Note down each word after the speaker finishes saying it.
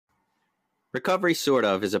Recovery Sort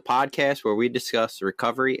Of is a podcast where we discuss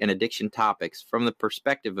recovery and addiction topics from the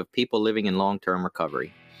perspective of people living in long-term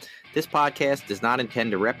recovery. This podcast does not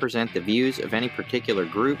intend to represent the views of any particular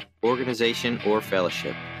group, organization, or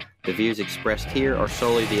fellowship. The views expressed here are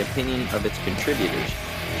solely the opinion of its contributors.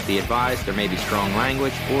 Be advised there may be strong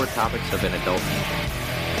language or topics of an adult nature.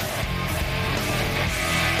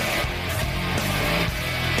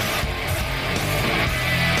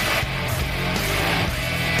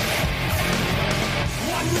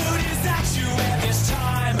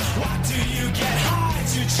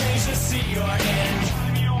 Change the seat you're in.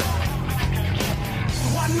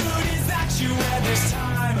 What mood is that you wear this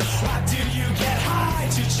time? Why do you get high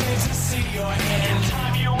to change the seat you're in?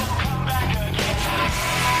 Time you won't come back again.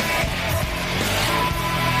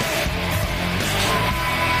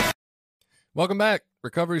 Welcome back.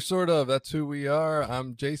 Recovery Sort Of. That's who we are.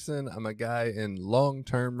 I'm Jason. I'm a guy in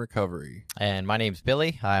long-term recovery. And my name's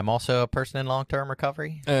Billy. I'm also a person in long-term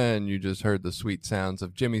recovery. And you just heard the sweet sounds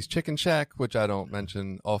of Jimmy's Chicken Shack, which I don't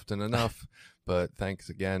mention often enough, but thanks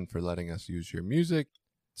again for letting us use your music.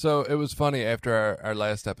 So it was funny after our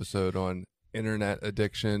last episode on internet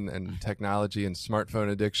addiction and technology and smartphone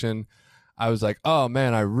addiction, I was like, oh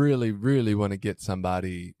man, I really, really want to get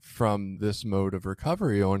somebody from this mode of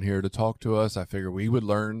recovery on here to talk to us. I figure we would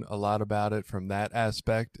learn a lot about it from that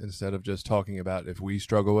aspect instead of just talking about if we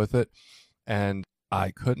struggle with it. And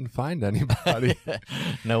I couldn't find anybody.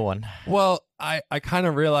 No one. Well, I kind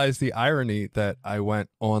of realized the irony that I went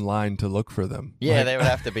online to look for them. Yeah, like, they would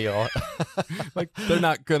have to be all. like they're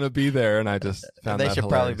not going to be there. And I just found they that should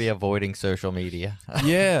hilarious. probably be avoiding social media.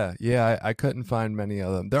 Yeah. I couldn't find many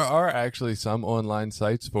of them. There are actually some online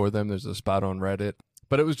sites for them. There's a spot on Reddit.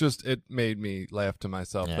 But it made me laugh to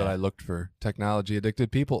myself that I looked for technology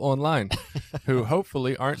addicted people online who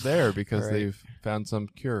hopefully aren't there because they've found some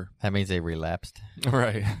cure. That means they relapsed.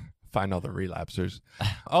 Right. Find all the relapsers. I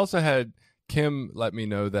also had Kim let me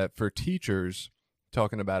know that for teachers,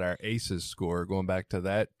 talking about our ACEs score, going back to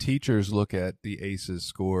that, teachers look at the ACEs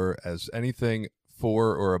score as anything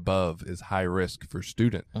 4 or above is high risk for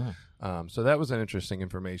student. So that was an interesting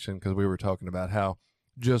information because we were talking about how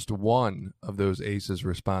just one of those ACEs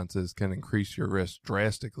responses can increase your risk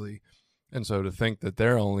drastically. And so to think that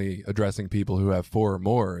they're only addressing people who have 4 or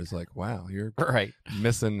more is like, wow, you're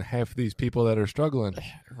missing half these people that are struggling.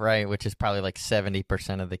 Right, which is probably like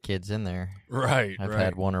 70% of the kids in there. Right. I've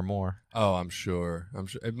had 1 or more. Oh, I'm sure.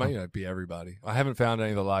 It might not be everybody. I haven't found any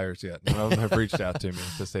of the liars yet. None of them have reached out to me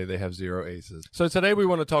to say they have 0 ACEs. So today we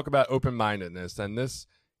want to talk about open-mindedness. And this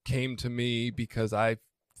came to me because I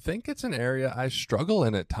think it's an area I struggle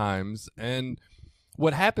in at times. And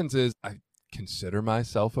what happens is I consider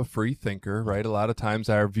myself a free thinker, right? A lot of times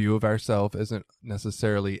our view of ourselves isn't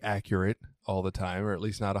necessarily accurate all the time, or at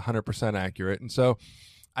least not 100% accurate. And so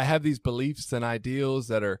I have these beliefs and ideals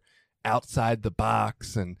that are outside the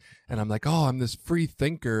box. And I'm like, oh, I'm this free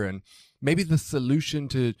thinker. And maybe the solution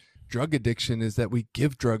to drug addiction is that we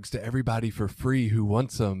give drugs to everybody for free who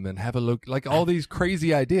wants them and have a look, like all these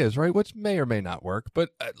crazy ideas, right? Which may or may not work,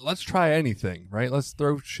 but let's try anything, right? Let's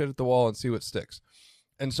throw shit at the wall and see what sticks.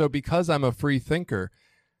 And so because I'm a free thinker,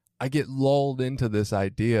 I get lulled into this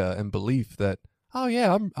idea and belief that, oh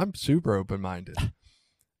yeah, I'm super open-minded.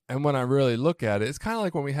 And when I really look at it, it's kind of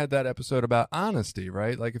like when we had that episode about honesty,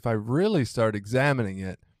 right? Like if I really start examining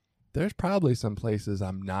it, there's probably some places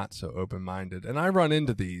I'm not so open-minded. And I run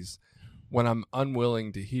into these when I'm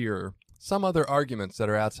unwilling to hear some other arguments that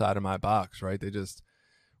are outside of my box, right? They just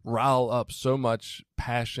rile up so much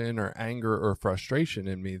passion or anger or frustration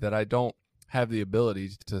in me that I don't have the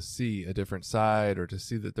ability to see a different side or to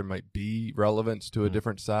see that there might be relevance to a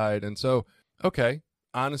different side. And so, okay,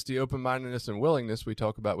 honesty, open-mindedness, and willingness we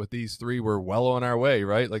talk about with these 3, we're well on our way,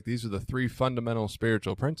 right? Like these are the 3 fundamental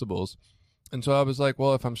spiritual principles. And so I was like,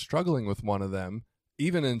 well, if I'm struggling with one of them,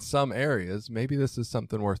 even in some areas, maybe this is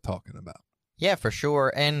something worth talking about. Yeah, for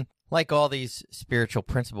sure. And like all these spiritual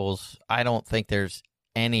principles, I don't think there's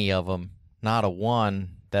any of them, not a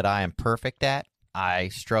one, that I am perfect at. I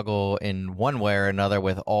struggle in one way or another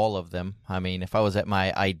with all of them. I mean, if I was at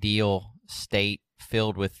my ideal state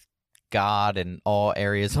filled with God in all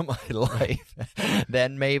areas of my life,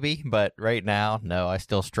 then maybe. But right now, no, I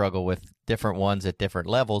still struggle with different ones at different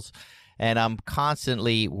levels. And I'm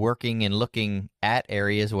constantly working and looking at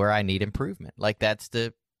areas where I need improvement. Like that's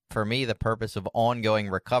for me, the purpose of ongoing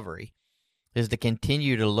recovery is to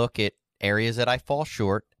continue to look at areas that I fall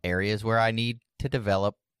short, areas where I need to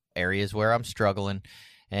develop, areas where I'm struggling,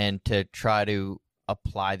 and to try to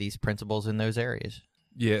apply these principles in those areas.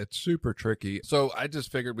 Yeah, it's super tricky. So I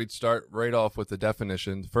just figured we'd start right off with the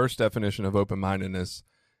definition. The first definition of open-mindedness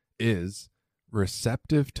is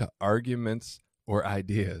receptive to arguments or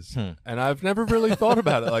ideas. And I've never really thought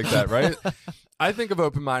about it like that, right? I think of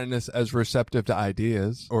open-mindedness as receptive to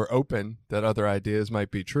ideas or open that other ideas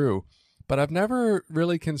might be true. But I've never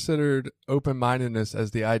really considered open-mindedness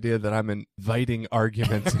as the idea that I'm inviting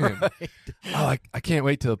arguments in. Right. Oh, I can't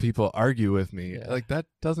wait till people argue with me. Yeah. Like, that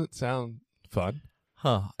doesn't sound fun.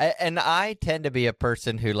 Huh. And I tend to be a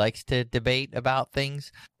person who likes to debate about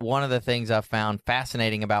things. One of the things I've found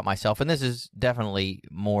fascinating about myself, and this is definitely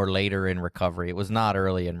more later in recovery. It was not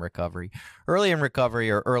early in recovery. Early in recovery,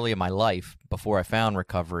 or early in my life, before I found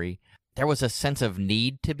recovery, there was a sense of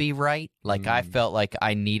need to be right. Like I felt like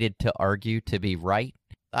I needed to argue to be right.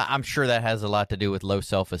 I'm sure that has a lot to do with low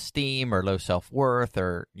self-esteem or low self-worth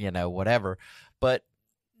or, whatever. But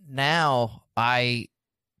now I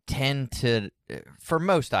tend to, for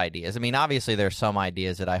most ideas, I mean, obviously there's some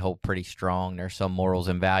ideas that I hold pretty strong. There's some morals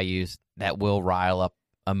and values that will rile up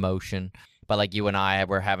emotion. But like you and I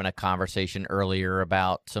were having a conversation earlier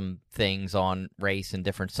about some things on race and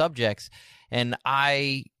different subjects, and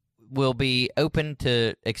I will be open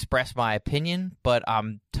to express my opinion, but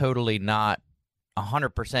I'm totally not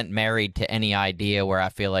 100% married to any idea where I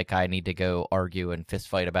feel like I need to go argue and fist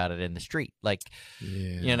fight about it in the street. Like,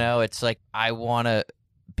 it's like I want to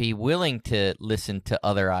be willing to listen to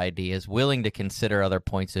other ideas, willing to consider other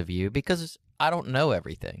points of view, because I don't know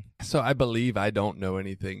everything. So I believe I don't know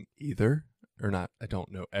anything either, or not. I don't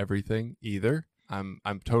know everything either. I'm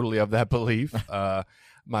totally of that belief.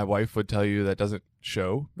 My wife would tell you that doesn't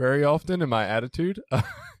show very often in my attitude.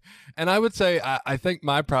 And I would say I think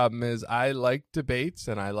my problem is I like debates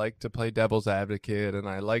and I like to play devil's advocate and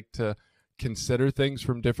I like to consider things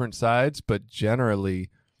from different sides. But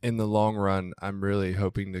generally, in the long run, I'm really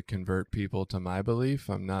hoping to convert people to my belief.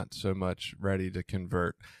 I'm not so much ready to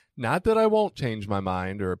convert. Not that I won't change my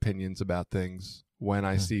mind or opinions about things when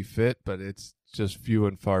I see fit, but it's just few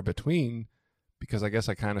and far between, because I guess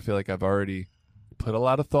I kind of feel like I've already put a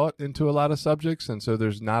lot of thought into a lot of subjects, and so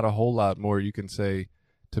there's not a whole lot more you can say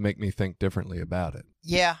to make me think differently about it.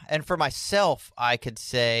 Yeah, and for myself, I could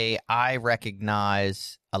say I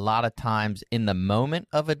recognize a lot of times in the moment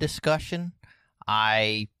of a discussion,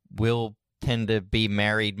 I will tend to be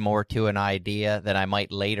married more to an idea than I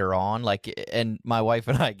might later on. Like, and my wife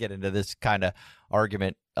and I get into this kind of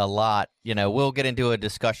argument a lot. We'll get into a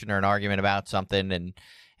discussion or an argument about something,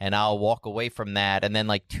 and I'll walk away from that. And then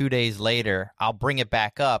like 2 days later, I'll bring it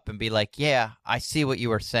back up and be like, yeah, I see what you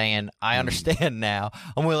were saying. I understand now.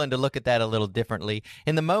 I'm willing to look at that a little differently.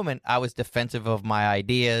 In the moment, I was defensive of my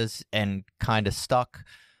ideas and kind of stuck,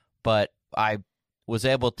 but I was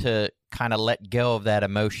able to kind of let go of that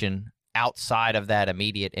emotion outside of that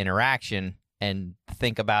immediate interaction and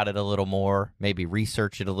think about it a little more, maybe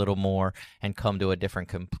research it a little more, and come to a different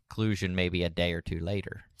conclusion maybe a day or two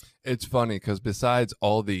later. It's funny because besides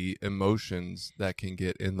all the emotions that can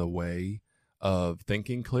get in the way of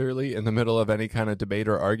thinking clearly in the middle of any kind of debate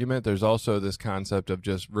or argument, there's also this concept of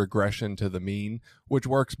just regression to the mean, which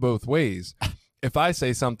works both ways. If I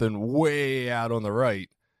say something way out on the right,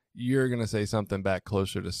 you're going to say something back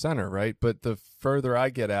closer to center, right? But the further I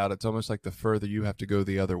get out, it's almost like the further you have to go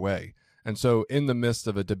the other way. And so in the midst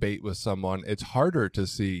of a debate with someone, it's harder to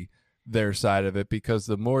see their side of it, because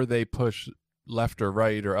the more they push left or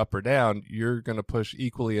right or up or down, you're going to push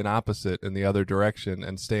equally and opposite in the other direction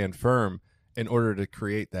and stand firm in order to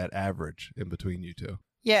create that average in between you two.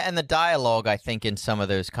 Yeah, and the dialogue, I think, in some of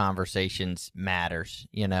those conversations matters.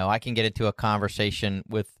 I can get into a conversation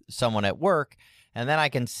with someone at work, and then I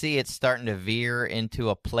can see it starting to veer into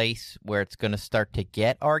a place where it's going to start to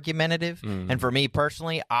get argumentative. And for me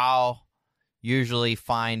personally, I'll usually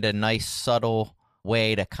find a nice subtle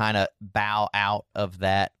way to kind of bow out of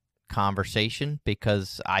that conversation,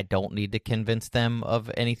 because I don't need to convince them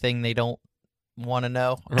of anything they don't want to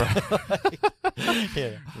know.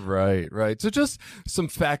 Yeah. Right. So just some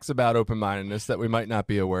facts about open-mindedness that we might not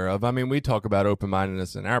be aware of. I mean, we talk about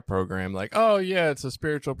open-mindedness in our program like, oh yeah, it's a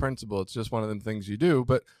spiritual principle. It's just one of them things you do.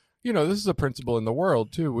 But, this is a principle in the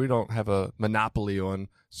world too. We don't have a monopoly on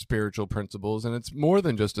spiritual principles, and it's more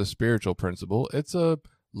than just a spiritual principle. It's a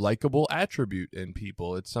likable attribute in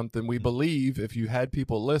people. It's something we believe. If you had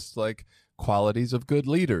people list like qualities of good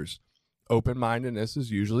leaders, open-mindedness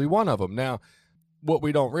is usually one of them. Now, what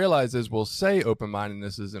we don't realize is we'll say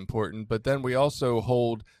open-mindedness is important, but then we also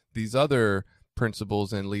hold these other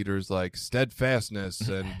principles in leaders like steadfastness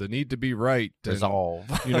and the need to be right, resolve,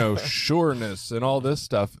 and, sureness and all this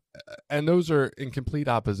stuff. And those are in complete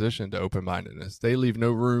opposition to open-mindedness. They leave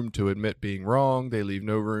no room to admit being wrong. They leave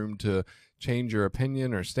no room to change your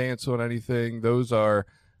opinion or stance on anything. Those are,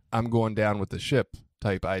 I'm going down with the ship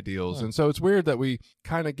type ideals. And so it's weird that we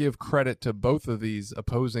kind of give credit to both of these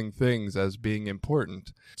opposing things as being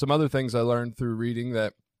important. Some other things I learned through reading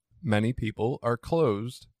that many people are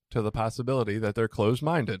closed to the possibility that they're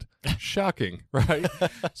closed-minded. Shocking, right?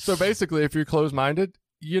 So basically, if you're closed-minded,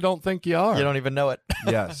 you don't think you are. You don't even know it.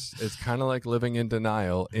 Yes. It's kind of like living in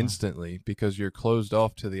denial instantly because you're closed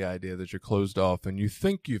off to the idea that you're closed off and you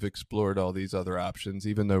think you've explored all these other options,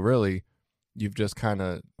 even though really you've just kind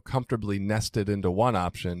of comfortably nested into one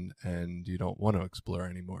option and you don't want to explore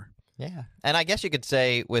anymore. Yeah. And I guess you could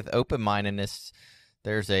say with open-mindedness,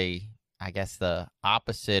 there's I guess the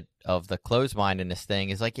opposite of the closed-mindedness thing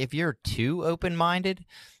is like if you're too open-minded,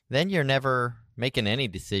 then you're never making any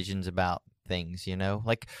decisions about things, you know?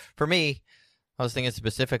 Like for me, I was thinking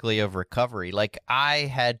specifically of recovery. Like I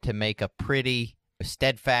had to make a pretty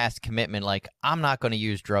steadfast commitment, like I'm not going to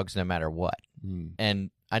use drugs no matter what.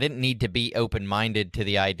 And I didn't need to be open-minded to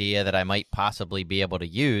the idea that I might possibly be able to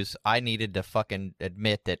use. I needed to fucking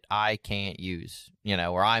admit that I can't use, you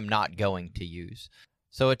know, or I'm not going to use.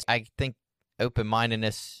 So I think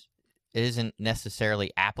open-mindedness isn't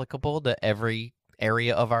necessarily applicable to every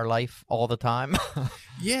area of our life all the time.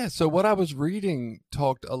 Yeah, so what I was reading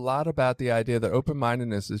talked a lot about the idea that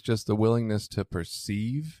open-mindedness is just the willingness to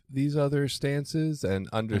perceive these other stances and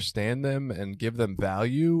understand them and give them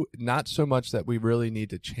value, not so much that we really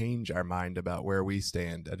need to change our mind about where we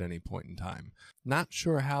stand at any point in time. Not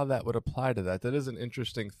sure how that would apply to that. That is an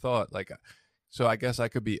interesting thought. Like, so I guess I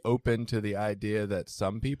could be open to the idea that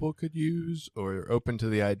some people could use, or open to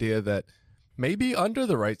the idea that maybe under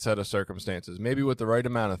the right set of circumstances, maybe with the right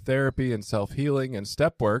amount of therapy and self-healing and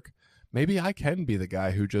step work, maybe I can be the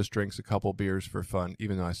guy who just drinks a couple beers for fun,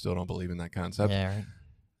 even though I still don't believe in that concept. Yeah, right.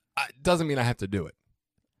 It doesn't mean I have to do it.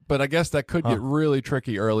 But I guess that could get really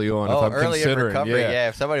tricky early on if I'm early in considering. recovery, yeah.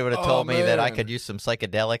 If somebody would have told me that I man. could use some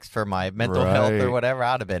psychedelics for my mental health or whatever,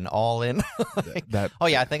 I'd have been all in. That Oh,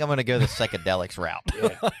 yeah, I think I'm going to go the psychedelics route.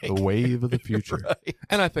 the wave of the future. Right.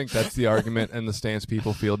 And I think that's the argument and the stance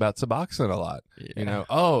people feel about Suboxone a lot. You know,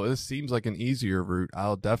 oh, this seems like an easier route.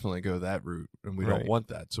 I'll definitely go that route. And we don't want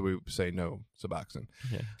that. So we say no, Suboxone.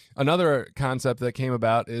 Yeah. Another concept that came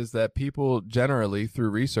about is that people generally, through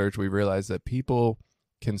research, we realize that people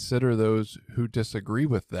consider those who disagree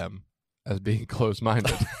with them as being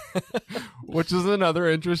closed-minded, which is another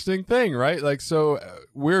interesting thing, right? Like, so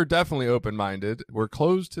we're definitely open-minded. We're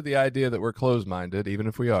closed to the idea that we're closed-minded, even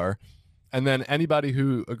if we are. And then anybody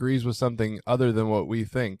who agrees with something other than what we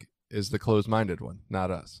think is the closed-minded one,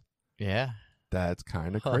 not us. Yeah. That's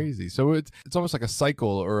kind of crazy. So it's almost like a cycle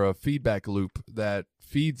or a feedback loop that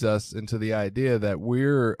feeds us into the idea that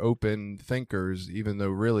we're open thinkers, even though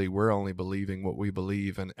really we're only believing what we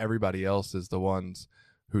believe, and everybody else is the ones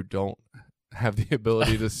who don't have the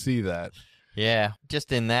ability to see that. Yeah.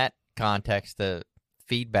 Just in that context, the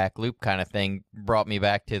feedback loop kind of thing brought me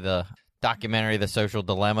back to the documentary, The Social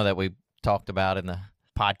Dilemma, that we talked about in the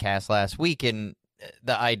podcast last week. And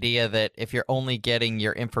the idea that if you're only getting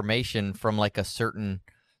your information from like a certain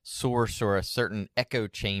source or a certain echo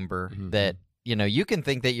chamber, that, you know, you can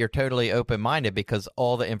think that you're totally open-minded because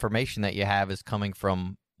all the information that you have is coming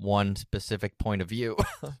from one specific point of view.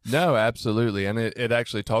 No, absolutely. And it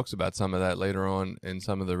actually talks about some of that later on in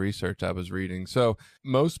some of the research I was reading. So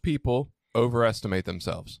most people overestimate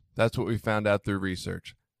themselves. That's what we found out through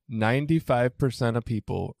research. 95% of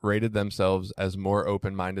people rated themselves as more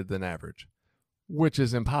open-minded than average, which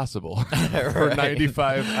is impossible for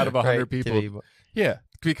 95 out of 100 people. Yeah,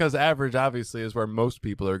 because average obviously is where most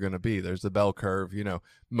people are going to be. There's the bell curve, you know,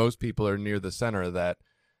 most people are near the center of that.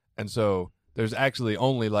 And so there's actually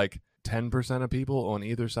only like 10% of people on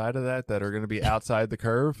either side of that are going to be outside the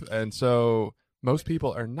curve. And so most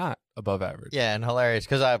people are not above average. Yeah, and hilarious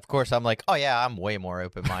because, of course, I'm like, oh, yeah, I'm way more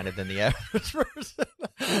open-minded than the average person.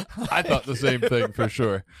 I thought the same thing for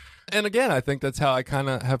sure. And again, I think that's how I kind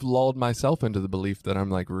of have lulled myself into the belief that I'm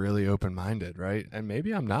like really open-minded, right? And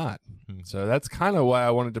maybe I'm not. So that's kind of why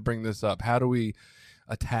I wanted to bring this up. How do we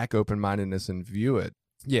attack open-mindedness and view it?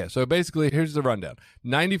 Yeah, so basically, here's the rundown.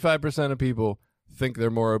 95% of people think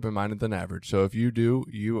they're more open-minded than average. So if you do,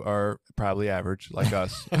 you are probably average, like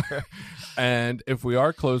us. And if we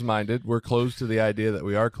are closed-minded, we're closed to the idea that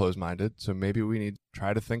we are closed-minded. So maybe we need to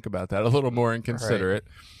try to think about that a little more and consider it.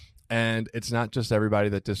 And it's not just everybody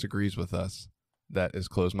that disagrees with us that is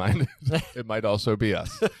closed-minded. It might also be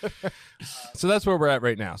us. So that's where we're at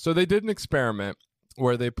right now. So they did an experiment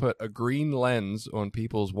where they put a green lens on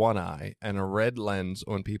people's one eye and a red lens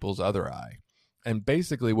on people's other eye. And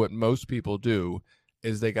basically what most people do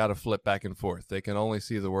is they got to flip back and forth. They can only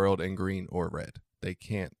see the world in green or red. They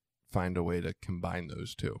can't find a way to combine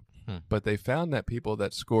those two. but they found that people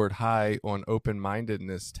that scored high on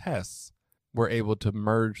open-mindedness tests were able to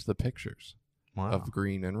merge the pictures of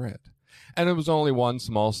green and red. And it was only one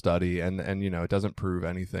small study, and it doesn't prove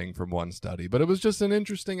anything from one study, but it was just an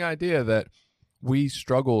interesting idea that we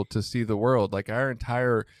struggle to see the world. Like, our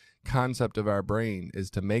entire concept of our brain is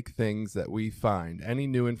to make things that we find, any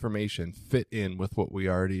new information, fit in with what we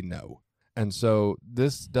already know. And so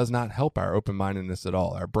this does not help our open-mindedness at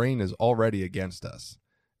all. Our brain is already against us.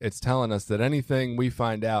 It's telling us that anything we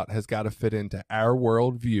find out has got to fit into our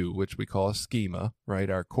worldview, which we call a schema, right?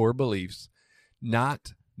 Our core beliefs,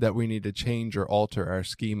 not that we need to change or alter our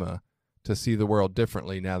schema to see the world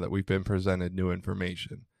differently now that we've been presented new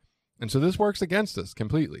information. And so this works against us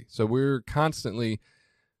completely. So we're constantly,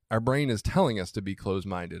 our brain is telling us to be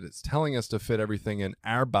closed-minded. It's telling us to fit everything in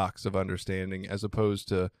our box of understanding, as opposed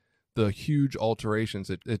to the huge alterations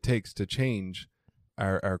it takes to change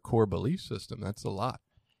our core belief system. That's a lot.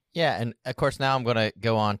 Yeah, and of course now I'm going to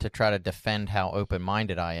go on to try to defend how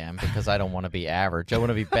open-minded I am, because I don't want to be average. I want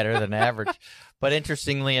to be better than average. But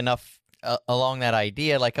interestingly enough, along that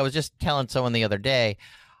idea, like I was just telling someone the other day,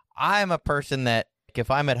 I'm a person that if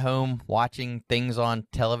I'm at home watching things on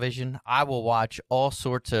television, I will watch all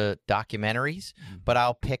sorts of documentaries, but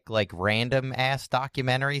I'll pick like random-ass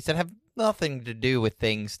documentaries that have nothing to do with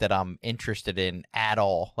things that I'm interested in at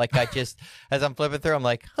all. Like I just, as I'm flipping through, I'm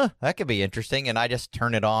like, that could be interesting. And I just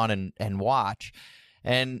turn it on and watch.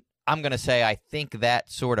 And I'm going to say, I think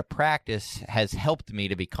that sort of practice has helped me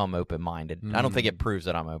to become open-minded. I don't think it proves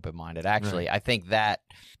that I'm open-minded. Actually, right. I think that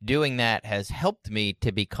doing that has helped me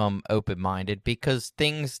to become open-minded, because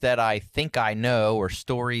things that I think I know, or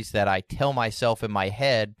stories that I tell myself in my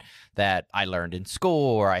head that I learned in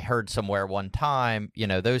school or I heard somewhere one time,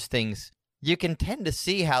 those things, you can tend to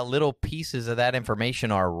see how little pieces of that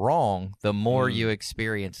information are wrong the more you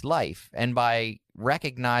experience life. And by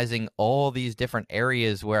recognizing all these different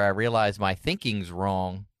areas where I realize my thinking's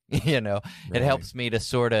wrong, it helps me to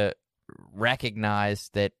sort of recognize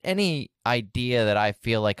that any idea that I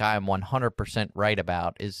feel like I'm 100% right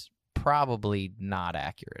about is probably not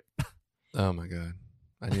accurate. Oh my God.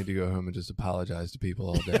 I need to go home and just apologize to people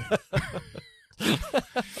all day.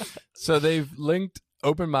 So they've linked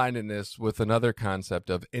open-mindedness with another concept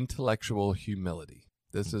of intellectual humility.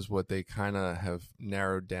 This is what they kind of have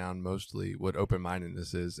narrowed down mostly what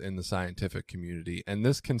open-mindedness is in the scientific community. And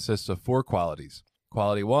this consists of 4 qualities.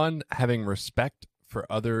 Quality 1, having respect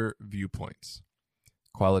for other viewpoints.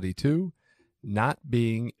 Quality 2, not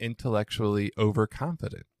being intellectually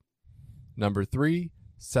overconfident. Number 3,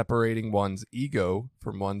 separating one's ego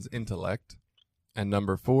from one's intellect. And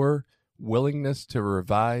number 4, willingness to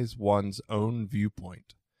revise one's own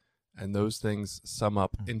viewpoint. And those things sum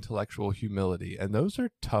up intellectual humility. And those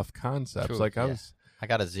are tough concepts. True, like I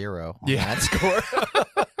got a 0 on Yeah. that score.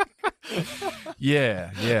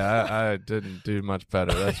 I didn't do much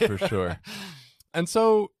better, that's for sure. And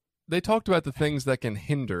so they talked about the things that can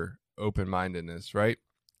hinder open-mindedness, right?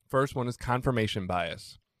 First one is confirmation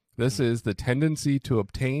bias. This is the tendency to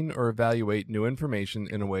obtain or evaluate new information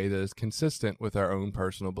in a way that is consistent with our own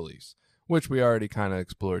personal beliefs, which we already kind of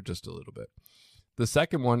explored just a little bit. The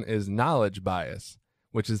second one is knowledge bias,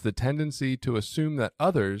 which is the tendency to assume that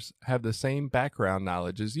others have the same background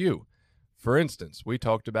knowledge as you. For instance, we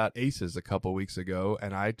talked about ACEs a couple weeks ago,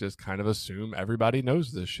 and I just kind of assume everybody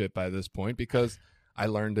knows this shit by this point because I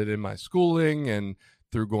learned it in my schooling and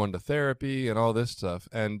through going to therapy and all this stuff.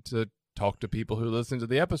 And to talk to people who listen to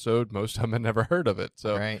the episode, most of them have never heard of it.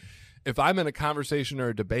 So Right. If I'm in a conversation or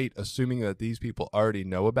a debate assuming that these people already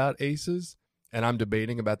know about ACEs, and I'm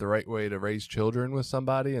debating about the right way to raise children with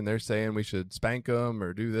somebody, and they're saying we should spank them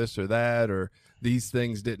or do this or that, or these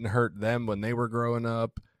things didn't hurt them when they were growing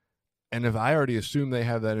up, and if I already assume they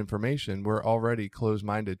have that information, we're already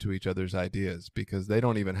closed-minded to each other's ideas because they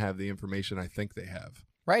don't even have the information I think they have.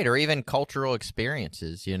 Right, or even cultural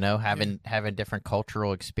experiences, having different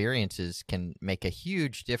cultural experiences can make a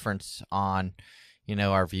huge difference on,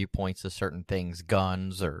 our viewpoints of certain things,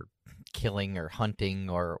 guns or killing or hunting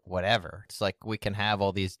or whatever. It's like we can have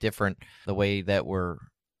all these different, the way that we're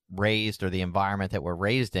raised or the environment that we're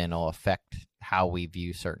raised in will affect how we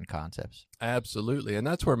view certain concepts. Absolutely, and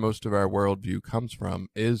that's where most of our worldview comes from,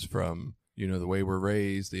 is from, the way we're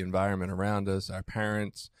raised, the environment around us, our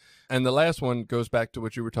parents. And the last one goes back to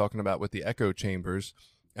what you were talking about with the echo chambers,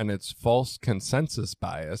 and it's false consensus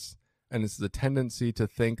bias, and it's the tendency to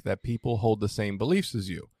think that people hold the same beliefs as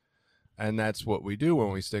you. And that's what we do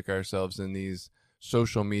when we stick ourselves in these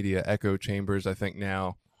social media echo chambers. I think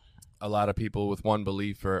now a lot of people with one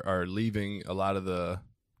belief are leaving a lot of the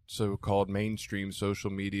so-called mainstream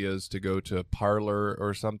social medias to go to Parler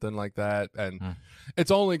or something like that. And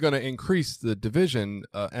it's only going to increase the division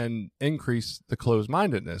and increase the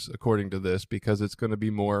closed-mindedness, according to this, because it's going to be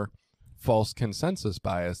more false consensus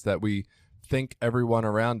bias that we think everyone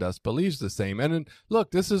around us believes the same. And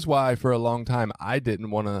look, this is why for a long time I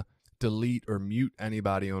didn't want to delete or mute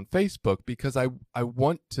anybody on Facebook, because I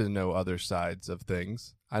want to know other sides of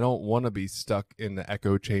things. I don't want to be stuck in the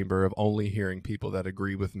echo chamber of only hearing people that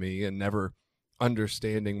agree with me and never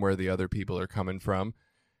understanding where the other people are coming from.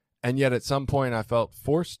 And yet at some point I felt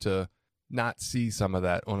forced to not see some of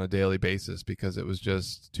that on a daily basis because it was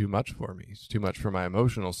just too much for me. It's too much for my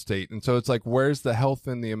emotional state. And so it's like, where's the health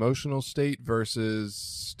in the emotional state versus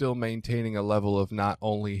still maintaining a level of not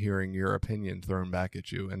only hearing your opinion thrown back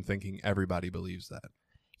at you and thinking everybody believes that?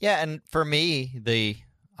 Yeah, and for me,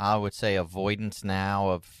 I would say avoidance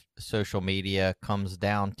now of social media comes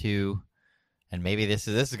down to, and maybe this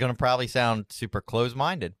is going to probably sound super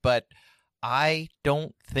close-minded, but I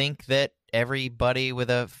don't think that everybody with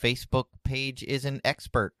a Facebook page is an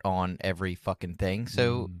expert on every fucking thing.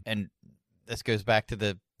 So, and this goes back to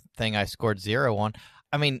the thing I scored 0 on.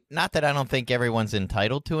 I mean, not that I don't think everyone's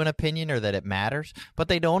entitled to an opinion or that it matters, but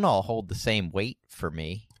they don't all hold the same weight for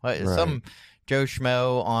me. Right. Some Joe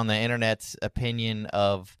Schmo on the internet's opinion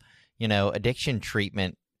of, addiction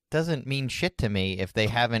treatment doesn't mean shit to me if they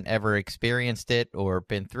haven't ever experienced it or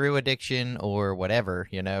been through addiction or whatever,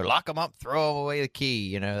 lock them up, throw away the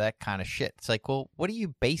key, that kind of shit. It's like, well, what are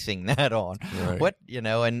you basing that on? Right. What,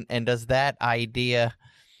 and does that idea,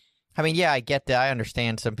 I mean, yeah, I get that. I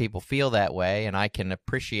understand some people feel that way and I can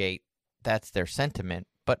appreciate that's their sentiment,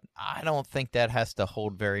 but I don't think that has to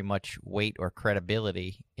hold very much weight or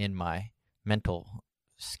credibility in my mental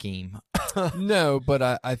scheme. No, but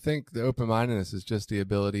I think the open-mindedness is just the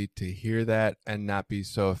ability to hear that and not be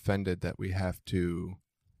so offended that we have to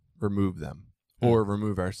remove them or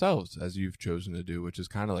remove ourselves, as you've chosen to do, which is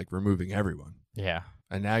kind of like removing everyone. Yeah.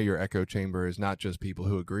 And now your echo chamber is not just people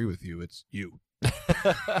who agree with you, it's you.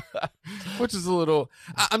 Which is a little,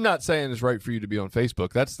 I'm not saying it's right for you to be on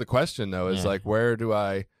Facebook. That's the question, though, is like, where do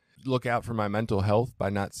I look out for my mental health by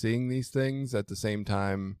not seeing these things? At the same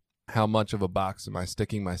time, how much of a box am I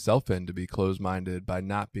sticking myself in to be closed-minded by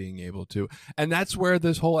not being able to? And that's where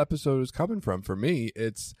this whole episode is coming from. For me,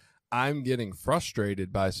 it's I'm getting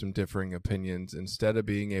frustrated by some differing opinions instead of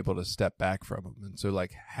being able to step back from them. And so,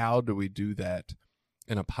 like, how do we do that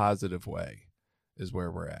in a positive way is where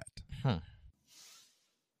we're at.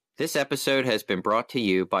 This episode has been brought to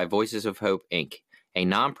you by Voices of Hope, Inc., a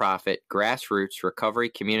nonprofit, grassroots recovery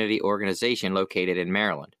community organization located in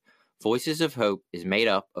Maryland. Voices of Hope is made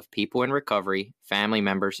up of people in recovery, family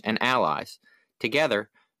members, and allies. Together,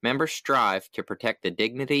 members strive to protect the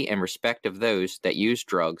dignity and respect of those that use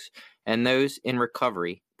drugs and those in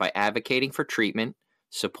recovery by advocating for treatment,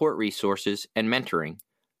 support resources, and mentoring.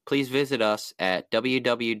 Please visit us at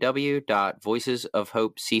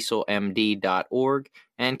www.voicesofhopececilmd.org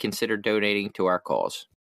and consider donating to our cause.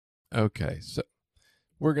 Okay, so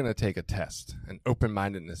we're going to take a test, an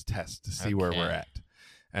open-mindedness test to see where we're at.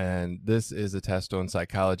 And this is a test on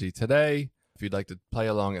Psychology Today. If you'd like to play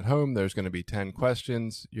along at home, there's going to be 10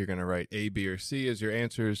 questions. You're going to write A, B, or C as your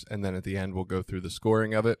answers, and then at the end, we'll go through the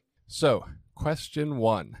scoring of it. So, question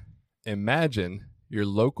 1. Imagine your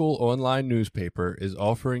local online newspaper is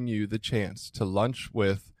offering you the chance to lunch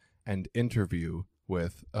with and interview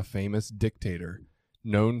with a famous dictator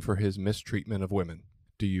known for his mistreatment of women.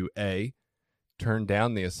 Do you A, turn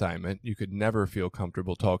down the assignment? You could never feel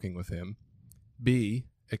comfortable talking with him. B,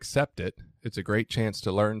 accept it. It's a great chance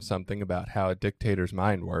to learn something about how a dictator's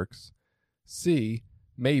mind works. C,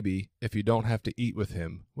 maybe if you don't have to eat with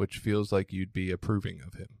him, which feels like you'd be approving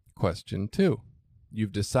of him. Question 2.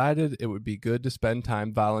 You've decided it would be good to spend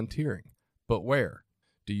time volunteering, but where?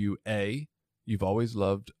 Do you A, you've always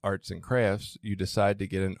loved arts and crafts, you decide to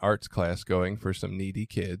get an arts class going for some needy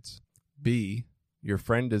kids. B, your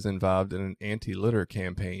friend is involved in an anti-litter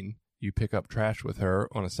campaign, you pick up trash with her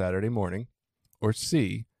on a Saturday morning. Or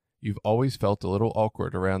C, you've always felt a little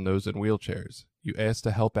awkward around those in wheelchairs. You ask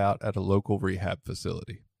to help out at a local rehab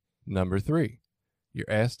facility. Number 3, you're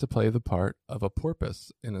asked to play the part of a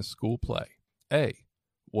porpoise in a school play. A,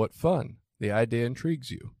 what fun. The idea intrigues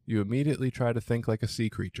you. You immediately try to think like a sea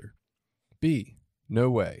creature. B, no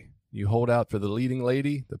way. You hold out for the leading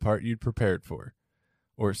lady, the part you'd prepared for.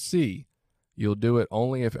 Or C, you'll do it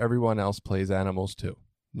only if everyone else plays animals too.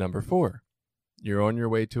 Number 4, you're on your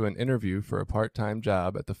way to an interview for a part-time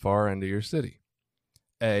job at the far end of your city.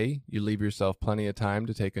 A, you leave yourself plenty of time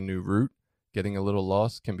to take a new route. Getting a little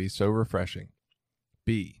lost can be so refreshing.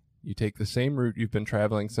 B, you take the same route you've been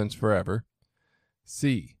traveling since forever.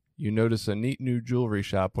 C, You notice a neat new jewelry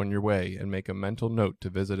shop on your way and make a mental note to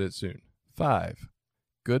visit it soon. 5.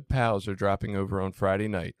 Good pals are dropping over on Friday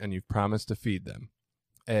night and you've promised to feed them.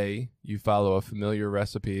 A. You follow a familiar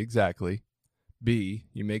recipe exactly. B.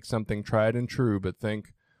 You make something tried and true but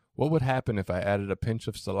think, what would happen if I added a pinch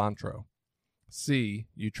of cilantro? C.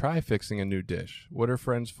 You try fixing a new dish. What are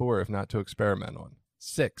friends for if not to experiment on?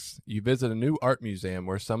 6. You visit a new art museum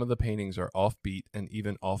where some of the paintings are offbeat and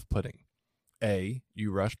even off-putting. A.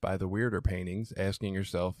 You rush by the weirder paintings, asking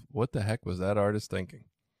yourself, what the heck was that artist thinking?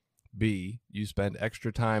 B. You spend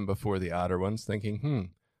extra time before the odder ones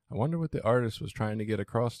thinking, I wonder what the artist was trying to get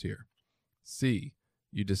across here. C.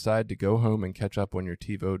 You decide to go home and catch up on your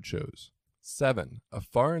TiVoed shows. 7. A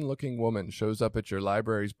foreign-looking woman shows up at your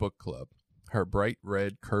library's book club. Her bright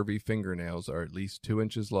red, curvy fingernails are at least 2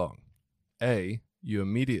 inches long. A. You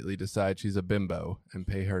immediately decide she's a bimbo and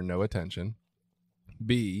pay her no attention.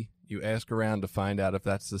 B. You ask around to find out if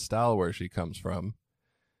that's the style where she comes from.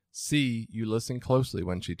 C. You listen closely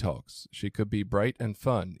when she talks. She could be bright and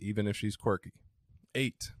fun, even if she's quirky.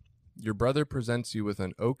 8. Your brother presents you with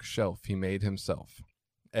an oak shelf he made himself.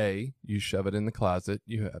 A. You shove it in the closet.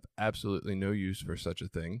 You have absolutely no use for such a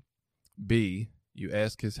thing. B. You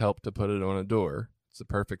ask his help to put it on a door. It's the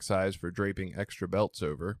perfect size for draping extra belts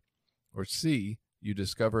over. Or C. You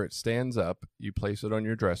discover it stands up, you place it on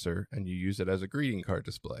your dresser, and you use it as a greeting card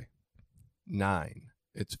display. 9.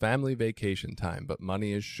 It's family vacation time, but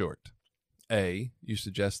money is short. A. You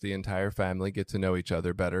suggest the entire family get to know each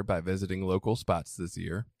other better by visiting local spots this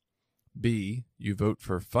year. B. You vote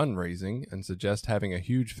for fundraising and suggest having a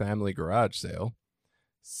huge family garage sale.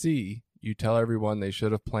 C. You tell everyone they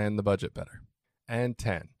should have planned the budget better. And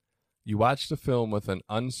 10. You watched a film with an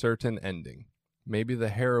uncertain ending. Maybe the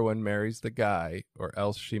heroine marries the guy, or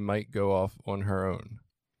else she might go off on her own.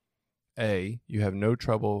 A. You have no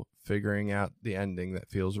trouble figuring out the ending that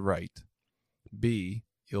feels right. B.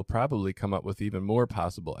 You'll probably come up with even more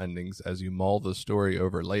possible endings as you mull the story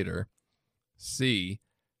over later. C.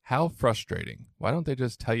 How frustrating. Why don't they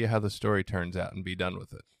just tell you how the story turns out and be done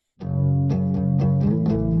with it?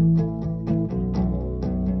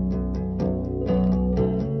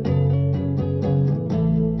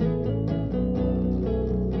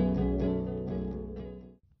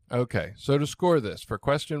 Okay, so to score this, for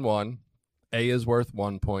question 1, A is worth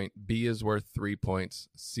 1 point, B is worth 3 points,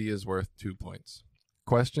 C is worth 2 points.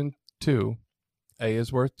 Question 2, A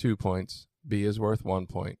is worth 2 points, B is worth 1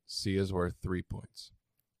 point, C is worth 3 points.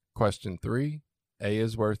 Question 3, A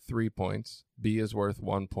is worth 3 points, B is worth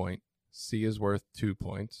 1 point, C is worth 2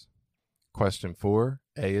 points. Question 4,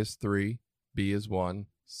 A is 3, B is 1,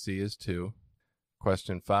 C is 2.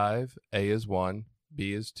 Question 5, A is 1,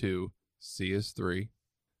 B is 2, C is 3.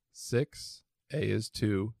 6, A is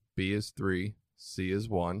 2, B is 3, C is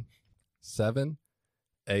 1. 7,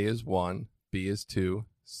 A is 1, B is 2,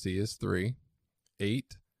 C is 3.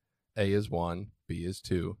 8, A is 1, B is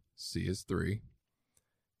 2, C is 3.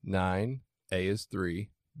 9, A is 3,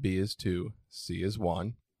 B is 2, C is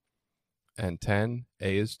 1. And 10,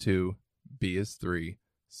 A is 2, B is 3,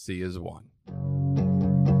 C is 1.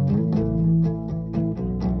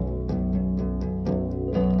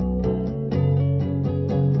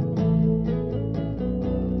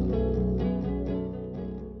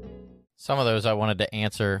 Some of those I wanted to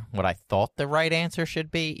answer what I thought the right answer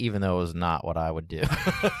should be, even though it was not what I would do.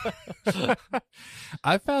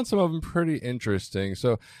 I found some of them pretty interesting.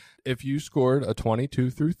 So if you scored a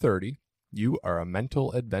 22 through 30, you are a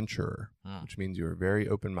mental adventurer, which means you are very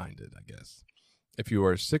open-minded, I guess. If you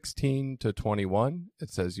are 16 to 21,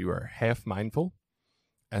 it says you are half mindful.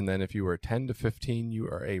 And then if you were 10 to 15, you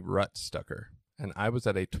are a rut stucker. And I was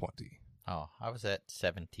at a 20. Oh, I was at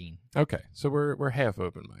 17. Okay, so we're half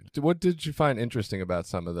open-minded. What did you find interesting about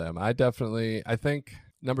some of them? I think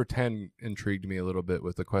number 10 intrigued me a little bit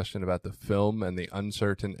with the question about the film and the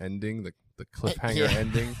uncertain ending, the cliffhanger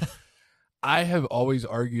ending. I have always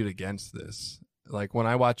argued against this. Like, when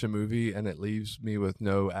I watch a movie and it leaves me with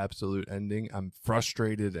no absolute ending, I'm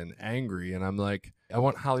frustrated and angry, and I'm like, I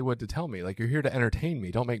want Hollywood to tell me, like, you're here to entertain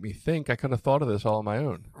me. Don't make me think. I could have thought of this all on my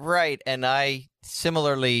own. Right, and I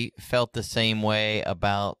similarly felt the same way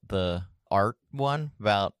about the art one,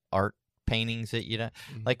 about art paintings that,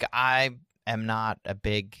 like, I am not a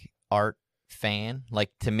big art fan. Like,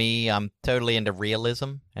 to me, I'm totally into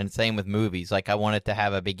realism, and same with movies. Like, I want it to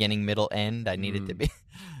have a beginning, middle, end. I need it to be...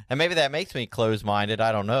 And maybe that makes me closed-minded.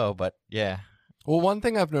 I don't know, but yeah. Well, one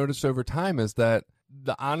thing I've noticed over time is that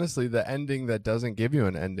honestly, the ending that doesn't give you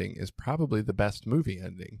an ending is probably the best movie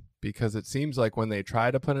ending, because it seems like when they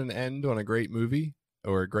try to put an end on a great movie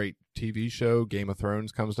or a great TV show, Game of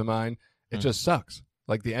Thrones comes to mind, it just sucks.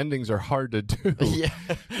 Like the endings are hard to do Yeah.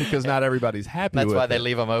 because not everybody's happy That's with why it. they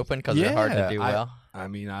leave them open, because they're hard to do well. I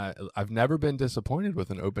mean, I've never been disappointed with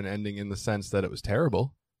an open ending in the sense that it was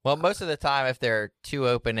terrible. Well, most of the time, if they're too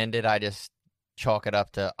open-ended, I just chalk it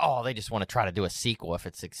up to, they just want to try to do a sequel if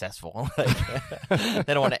it's successful. Like,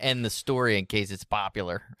 they don't want to end the story in case it's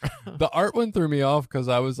popular. The art one threw me off because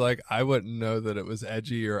I was like, I wouldn't know that it was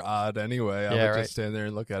edgy or odd anyway. I would just stand there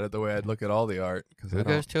and look at it the way I'd look at all the art. Who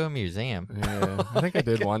goes to a museum? Yeah, I think I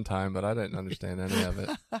did one time, but I didn't understand any of it.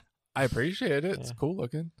 I appreciate it. It's cool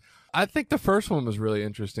looking. I think the first one was really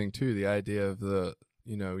interesting too. The idea of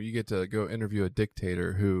you get to go interview a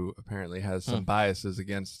dictator who apparently has some biases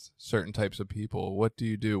against certain types of people. What do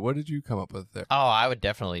you do? What did you come up with there? Oh, I would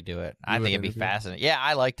definitely do it. I would think it'd be interview? fascinating. Yeah,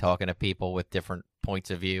 I like talking to people with different points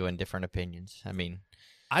of view and different opinions. I mean,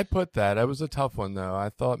 I put that. It was a tough one though. I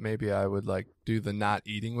thought maybe I would do the not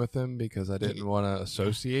eating with him because I didn't want to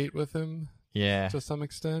associate with him yeah. to some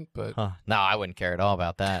extent. But No, I wouldn't care at all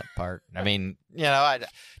about that part. I mean,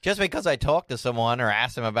 just because I talk to someone or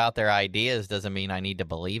ask them about their ideas doesn't mean I need to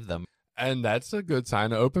believe them. and that's a good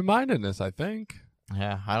sign of open-mindedness, I think,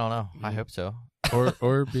 Yeah, I don't know. I hope so.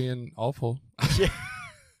 or being awful. Yeah.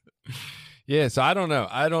 Yeah, so I don't know.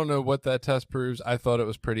 I don't know what that test proves. I thought it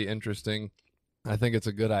was pretty interesting. I think it's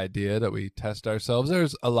a good idea that we test ourselves.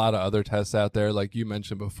 There's a lot of other tests out there, like you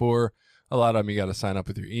mentioned before. A lot of them you got to sign up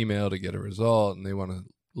with your email to get a result, and they want to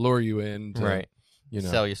lure you in to, Right. you know,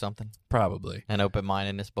 Sell you something. probably. An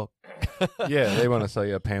open-mindedness book. Yeah, they want to sell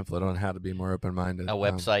you a pamphlet on how to be more open-minded. A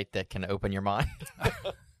website that can open your mind.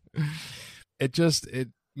 It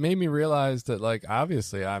made me realize that, like,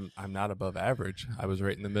 obviously I'm not above average. I was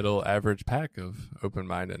right in the middle average pack of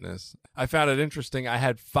open-mindedness. I found it interesting. I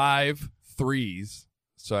had 5 3s.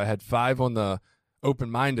 So I had 5 on the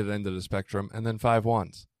open-minded end of the spectrum and then 5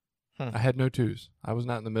 1s. I had no 2s. I was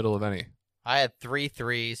not in the middle of any. I had 3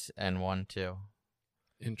 3s and 1 2.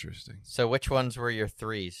 Interesting. So which ones were your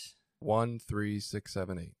 3s? 1, 3, 6,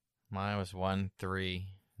 7, 8. Mine was 1, 3,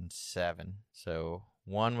 and 7. So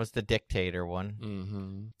 1 was the dictator one.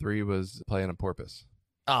 Mm-hmm. 3 was playing a porpoise.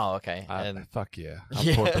 Oh, okay. Fuck yeah. I'm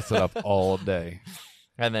Yeah. porpoising up all day.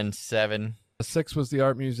 And then 7. 6 was the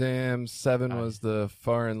art museum. 7 was the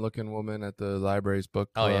foreign-looking woman at the library's book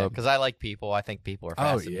Oh, club. yeah, because I like people. I think people are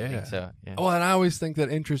Oh, fascinating. yeah. So, yeah. Oh, and I always think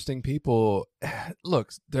that interesting people,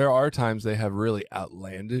 look, there are times they have really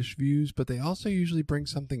outlandish views, but they also usually bring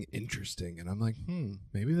something interesting. And I'm like,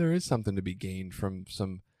 maybe there is something to be gained from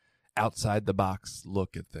some outside the box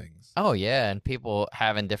look at things. Oh, yeah, and people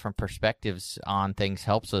having different perspectives on things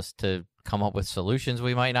helps us to come up with solutions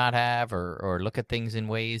we might not have or look at things in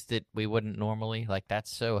ways that we wouldn't normally. Like,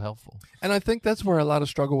 that's so helpful. And I think that's where a lot of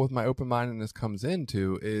struggle with my open-mindedness comes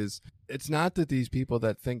into is it's not that these people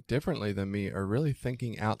that think differently than me are really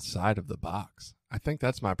thinking outside of the box. I think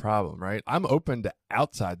that's my problem, right? I'm open to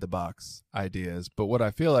outside the box ideas, but what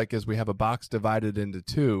I feel like is we have a box divided into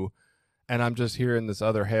 2, and I'm just hearing this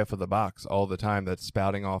other half of the box all the time that's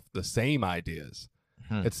spouting off the same ideas.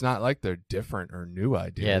 It's not like they're different or new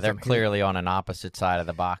ideas. Yeah, they're I'm hearing- clearly on an opposite side of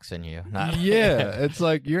the box than you. Yeah, it's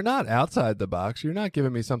like you're not outside the box. You're not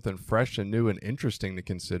giving me something fresh and new and interesting to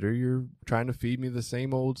consider. You're trying to feed me the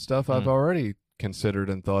same old stuff I've already considered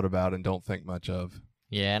and thought about and don't think much of.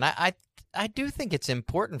 Yeah, and I do think it's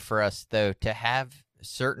important for us, though, to have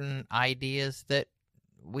certain ideas that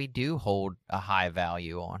we do hold a high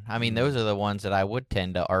value on. I mean, those are the ones that I would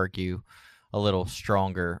tend to argue a little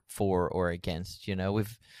stronger for or against. You know,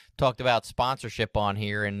 we've talked about sponsorship on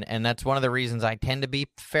here, and that's one of the reasons I tend to be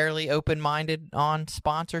fairly open-minded on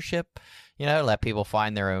sponsorship. You know, let people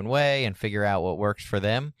find their own way and figure out what works for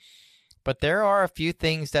them. But there are a few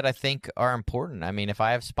things that I think are important. I mean, if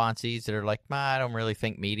I have sponsees that are like, I don't really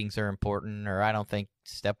think meetings are important, or I don't think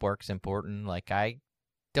step work's important, like, I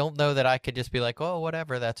don't know that I could just be like, oh,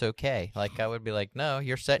 whatever, that's okay. Like, I would be like, no,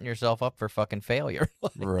 you're setting yourself up for fucking failure.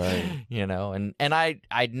 Like, Right. You know, and I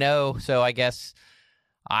know, so I guess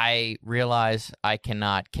I realize I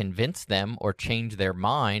cannot convince them or change their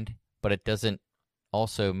mind, but it doesn't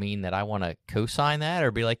also mean that I want to co-sign that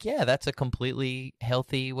or be like, yeah, that's a completely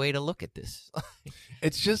healthy way to look at this.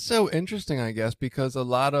 It's just so interesting, I guess, because a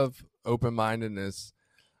lot of open-mindedness,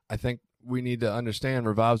 I think we need to understand,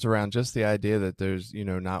 revolves around just the idea that there's,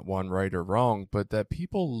 not one right or wrong, but that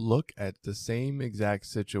people look at the same exact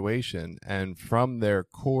situation and from their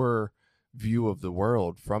core view of the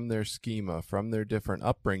world, from their schema, from their different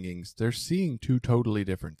upbringings, they're seeing 2 totally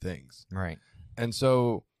different things. Right. And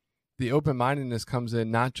so the open-mindedness comes in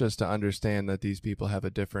not just to understand that these people have a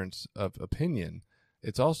difference of opinion.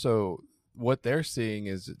 It's also what they're seeing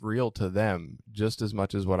is real to them just as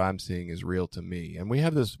much as what I'm seeing is real to me. And we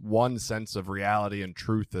have this one sense of reality and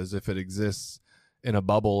truth as if it exists in a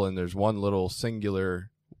bubble and there's one little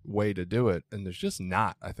singular way to do it. And there's just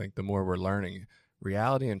not. I think the more we're learning,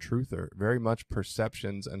 reality and truth are very much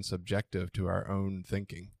perceptions and subjective to our own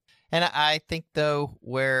thinking. And I think, though,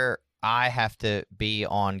 where I have to be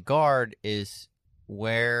on guard is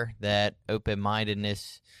where that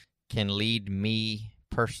open-mindedness can lead me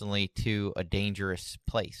personally to a dangerous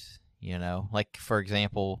place, you know? Like, for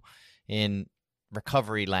example, in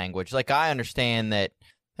recovery language, like I understand that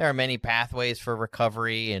there are many pathways for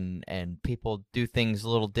recovery and people do things a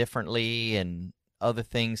little differently and other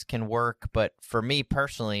things can work. But for me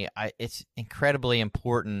personally, it's incredibly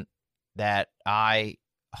important that I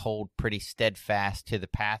hold pretty steadfast to the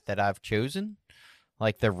path that I've chosen.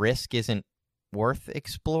 Like the risk isn't worth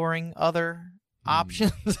exploring other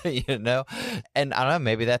options, you know? And I don't know,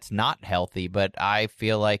 maybe that's not healthy, but I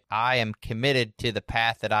feel like I am committed to the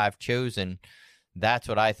path that I've chosen. That's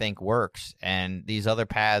what I think works. And these other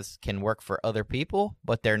paths can work for other people,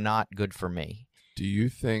 but they're not good for me. Do you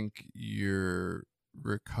think your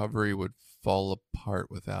recovery would fall apart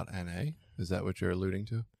without NA? Is that what you're alluding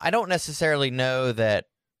to? I don't necessarily know that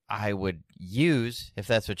I would use, if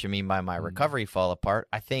that's what you mean by my recovery fall apart.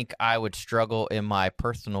 I think I would struggle in my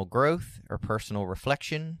personal growth or personal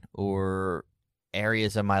reflection or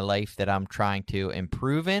areas of my life that I'm trying to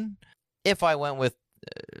improve in if I went with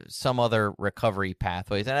some other recovery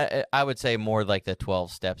pathways. And I would say more like the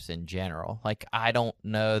 12 steps in general. Like, I don't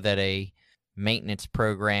know that a maintenance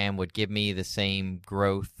program would give me the same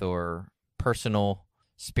growth or personal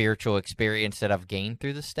spiritual experience that I've gained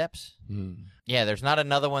through the steps. Yeah, there's not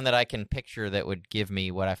another one that I can picture that would give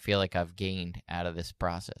me what I feel like I've gained out of this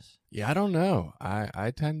process. Yeah, I don't know.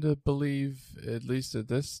 I tend to believe, at least at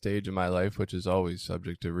this stage of my life, which is always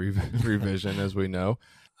subject to revision, as we know,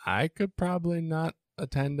 I could probably not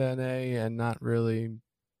attend NA and not really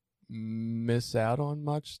miss out on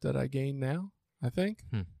much that I gain now, I think.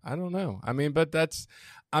 I don't know. I mean, but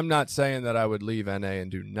I'm not saying that I would leave NA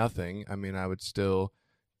and do nothing. I mean, I would still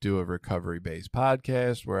do a recovery-based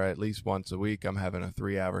podcast where at least once a week I'm having a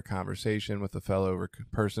 3-hour conversation with a fellow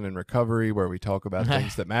person in recovery where we talk about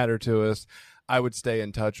things that matter to us. I would stay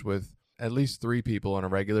in touch with at least 3 people on a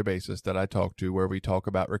regular basis that I talk to where we talk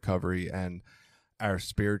about recovery and our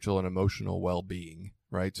spiritual and emotional well-being,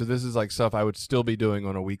 right? So this is like stuff I would still be doing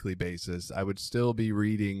on a weekly basis. I would still be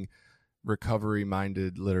reading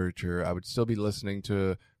recovery-minded literature. I would still be listening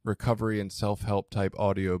to recovery and self-help type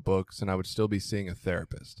audiobooks, and I would still be seeing a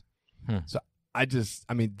therapist. So I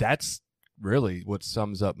mean, that's really what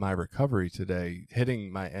sums up my recovery today.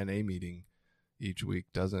 Hitting my NA meeting each week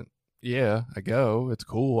doesn't, I go, it's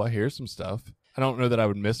cool, I hear some stuff. I don't know that I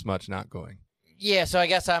would miss much not going. Yeah, so I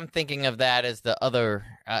guess I'm thinking of that as the other,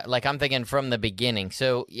 like I'm thinking from the beginning.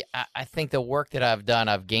 So I think the work that I've done,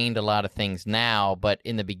 I've gained a lot of things now, but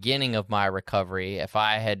in the beginning of my recovery, if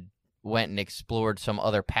I had went and explored some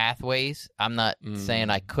other pathways, I'm not saying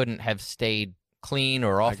I couldn't have stayed clean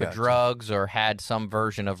or off of drugs or had some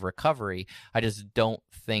version of recovery. I just don't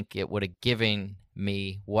think it would have given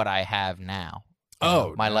me what I have now.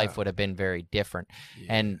 My life would have been very different. Yeah.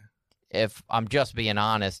 And if I'm just being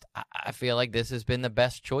honest, I feel like this has been the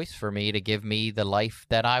best choice for me to give me the life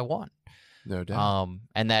that I want. No doubt.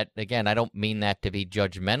 And that, again, I don't mean that to be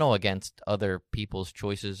judgmental against other people's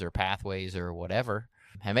choices or pathways or whatever.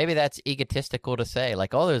 And maybe that's egotistical to say,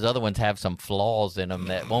 like, all those other ones have some flaws in them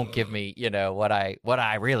that won't give me, you know, what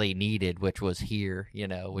I really needed, which was here, you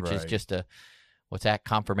know, which is just what's that,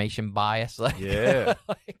 confirmation bias? Like, yeah.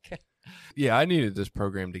 Yeah, I needed this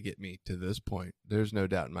program to get me to this point. There's no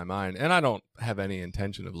doubt in my mind. And I don't have any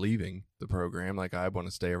intention of leaving the program. Like, I want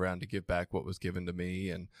to stay around to give back what was given to me.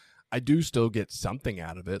 And I do still get something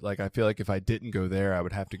out of it. Like, I feel like if I didn't go there, I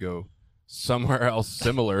would have to go somewhere else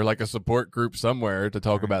similar, like a support group somewhere to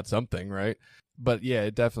talk about something, right? But yeah,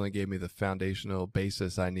 it definitely gave me the foundational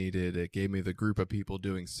basis I needed. It gave me the group of people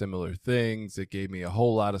doing similar things. It gave me a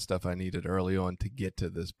whole lot of stuff I needed early on to get to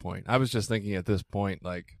this point. I was just thinking at this point,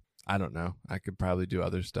 like, I don't know, I could probably do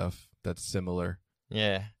other stuff that's similar.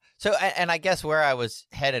 Yeah. So, and I guess where I was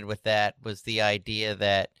headed with that was the idea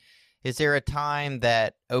that, is there a time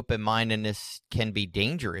that open-mindedness can be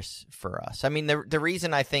dangerous for us? I mean, the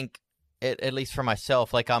reason I think, at least for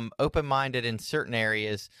myself, like, I'm open-minded in certain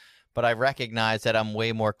areas, but I recognize that I'm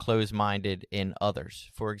way more closed-minded in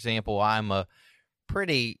others. For example, I'm a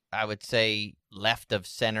pretty, I would say, left of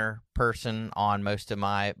center person on most of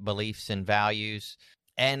my beliefs and values.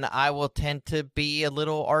 And I will tend to be a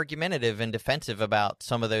little argumentative and defensive about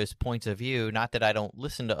some of those points of view. Not that I don't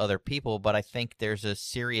listen to other people, but I think there's a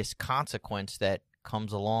serious consequence that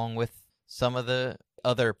comes along with some of the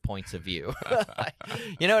other points of view.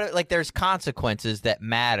 You know, like there's consequences that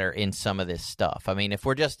matter in some of this stuff. I mean, if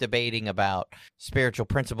we're just debating about spiritual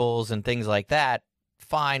principles and things like that,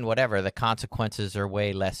 fine, whatever. The consequences are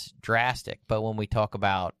way less drastic. But when we talk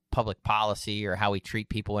about public policy or how we treat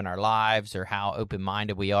people in our lives or how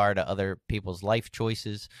open-minded we are to other people's life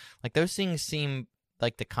choices, like those things seem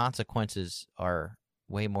like the consequences are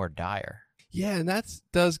way more dire. Yeah, and that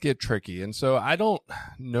does get tricky. And so I don't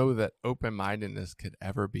know that open-mindedness could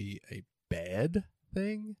ever be a bad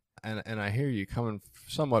thing. And I hear you coming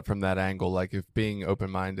somewhat from that angle, like if being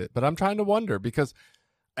open-minded. But I'm trying to wonder because,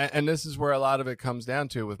 and this is where a lot of it comes down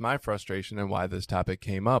to with my frustration and why this topic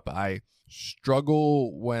came up. I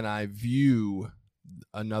struggle when I view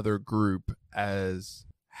another group as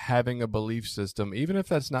having a belief system, even if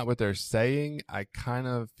that's not what they're saying. I kind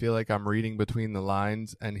of feel like I'm reading between the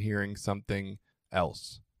lines and hearing something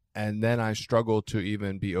else. And then I struggle to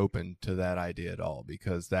even be open to that idea at all,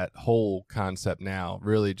 because that whole concept now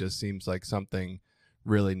really just seems like something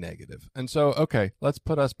really negative. And so, okay, let's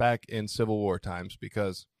put us back in Civil War times,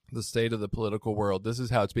 because the state of the political world, this is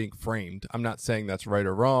how it's being framed. I'm not saying that's right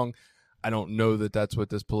or wrong. I don't know that that's what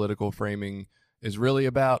this political framing is really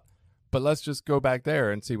about. But let's just go back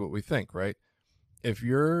there and see what we think, right? If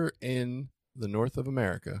you're in the North of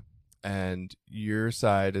America and your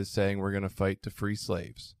side is saying we're going to fight to free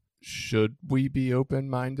slaves, should we be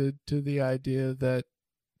open-minded to the idea that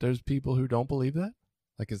there's people who don't believe that?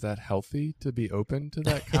 Like, is that healthy to be open to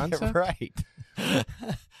that concept? Right.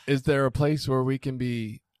 Is there a place where we can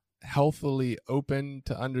be healthily open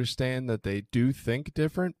to understand that they do think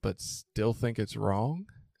different but still think it's wrong?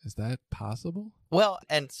 Is that possible? Well,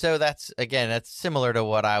 and so that's similar to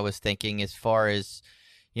what I was thinking as far as,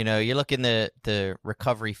 you know, you look in the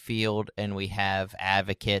recovery field and we have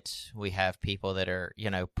advocates, we have people that are, you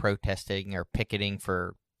know, protesting or picketing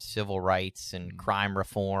for civil rights and crime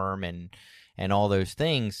reform and all those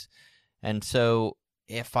things. And so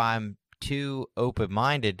if I'm too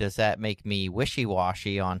open-minded, does that make me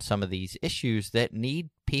wishy-washy on some of these issues that need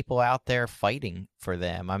people out there fighting for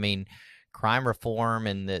them? I mean, crime reform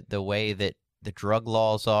and the way that the drug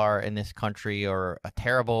laws are in this country are a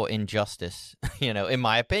terrible injustice, you know, in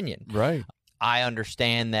my opinion. Right. I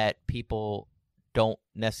understand that people don't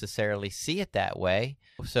necessarily see it that way.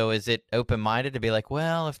 So is it open-minded to be like,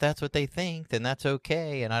 well, if that's what they think, then that's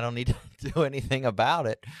okay, and I don't need to do anything about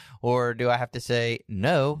it? Or do I have to say,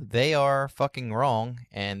 no, they are fucking wrong,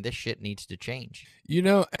 and this shit needs to change? You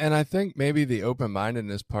know, and I think maybe the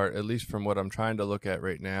open-mindedness part, at least from what I'm trying to look at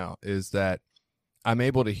right now, is that I'm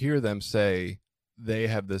able to hear them say they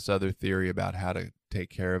have this other theory about how to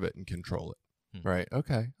take care of it and control it. Right?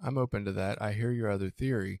 Okay, I'm open to that. I hear your other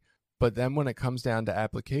theory. But then when it comes down to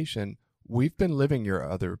application, we've been living your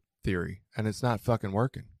other theory, and it's not fucking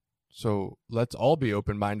working. So let's all be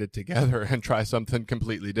open-minded together and try something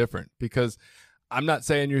completely different, because I'm not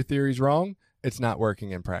saying your theory's wrong. It's not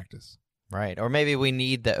working in practice. Right. Or maybe we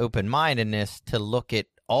need the open-mindedness to look at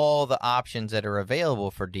all the options that are available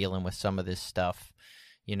for dealing with some of this stuff,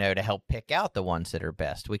 you know, to help pick out the ones that are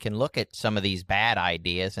best. We can look at some of these bad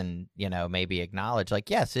ideas and, you know, maybe acknowledge, like,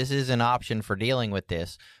 yes, this is an option for dealing with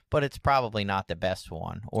this, but it's probably not the best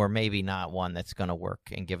one, or maybe not one that's going to work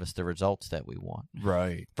and give us the results that we want.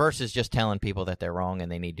 Right. Versus just telling people that they're wrong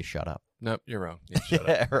and they need to shut up. Nope, you're wrong. You shut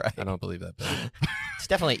up. Right. I don't believe that. It's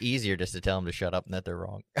definitely easier just to tell them to shut up and that they're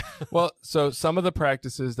wrong. Well, so some of the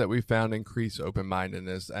practices that we found increase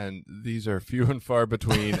open-mindedness, and these are few and far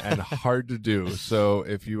between and hard to do. So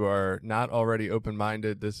if you are not already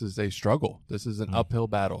open-minded, this is a struggle. This is an uphill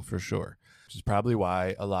battle for sure, which is probably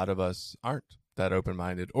why a lot of us aren't that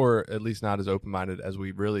open-minded, or at least not as open-minded as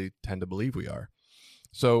we really tend to believe we are.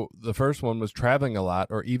 So the first one was traveling a lot,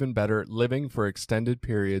 or even better, living for extended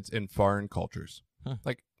periods in foreign cultures.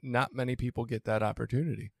 Like, not many people get that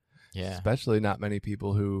opportunity. Yeah. Especially not many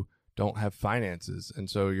people who don't have finances. And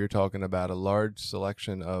so you're talking about a large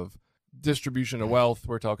selection of distribution of wealth.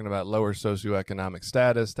 We're talking about lower socioeconomic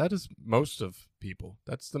status. That is most of people.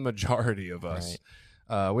 That's the majority of us.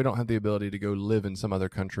 Right. We don't have the ability to go live in some other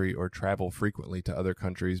country or travel frequently to other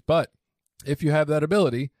countries. But if you have that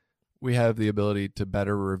ability, we have the ability to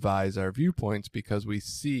better revise our viewpoints, because we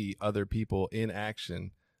see other people in action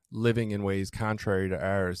living in ways contrary to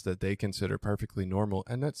ours that they consider perfectly normal,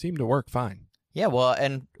 and that seemed to work fine. Yeah, well,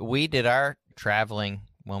 and we did our traveling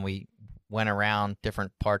when we went around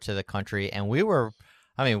different parts of the country, and we were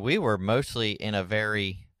mostly in a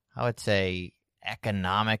very, I would say,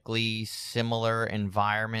 economically similar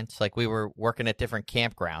environments. Like we were working at different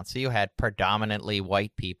campgrounds. So you had predominantly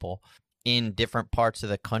white people in different parts of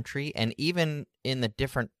the country. And even in the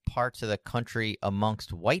different parts of the country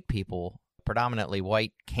amongst white people, predominantly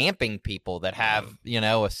white camping people that have,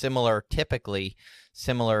 a typically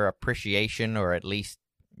similar appreciation or at least,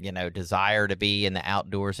 desire to be in the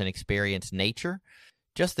outdoors and experience nature.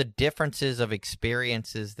 Just the differences of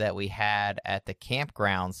experiences that we had at the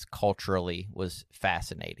campgrounds culturally was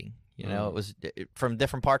fascinating. It was from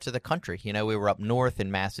different parts of the country. We were up north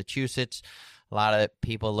in Massachusetts. A lot of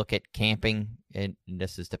people look at camping, and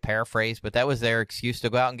this is to paraphrase, but that was their excuse to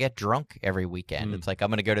go out and get drunk every weekend. It's like, I'm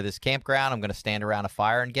going to go to this campground, I'm going to stand around a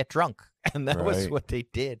fire and get drunk. And that was what they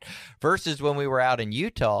did. Versus when we were out in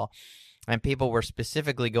Utah, and people were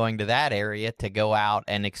specifically going to that area to go out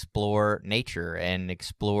and explore nature and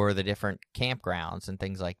explore the different campgrounds and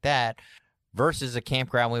things like that, versus a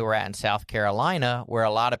campground we were at in South Carolina where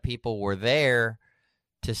a lot of people were there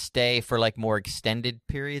to stay for like more extended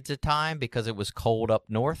periods of time because it was cold up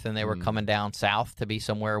north and they were coming down south to be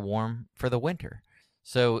somewhere warm for the winter.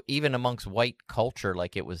 So even amongst white culture,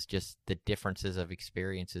 like it was just the differences of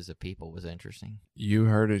experiences of people was interesting. You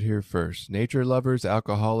heard it here first. Nature lovers,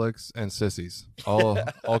 alcoholics, and sissies. All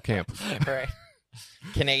camp. Right.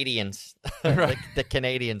 Canadians. Like the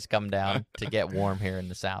Canadians come down to get warm here in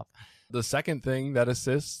the South. The second thing that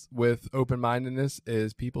assists with open-mindedness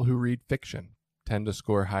is people who read fiction tend to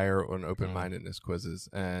score higher on open-mindedness quizzes.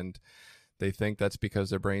 And they think that's because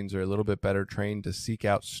their brains are a little bit better trained to seek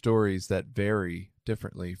out stories that vary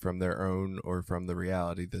differently from their own or from the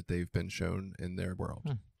reality that they've been shown in their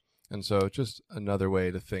world. And so it's just another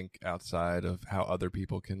way to think outside of how other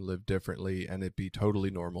people can live differently and it be totally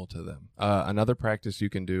normal to them. Another practice you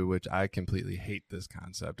can do, which I completely hate this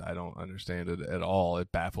concept. I don't understand it at all.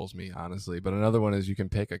 It baffles me, honestly. But another one is you can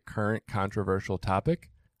pick a current controversial topic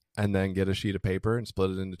and then get a sheet of paper and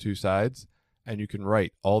split it into two sides. And you can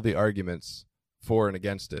write all the arguments for and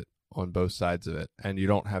against it on both sides of it. And you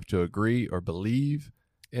don't have to agree or believe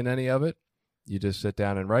in any of it. You just sit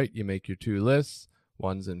down and write. You make your two lists.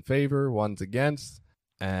 One's in favor, one's against.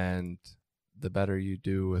 And the better you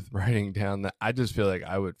do with writing down that, I just feel like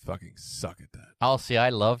I would fucking suck at that. Oh, see, I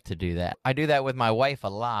love to do that. I do that with my wife a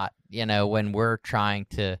lot, when we're trying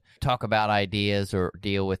to talk about ideas or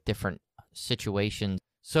deal with different situations.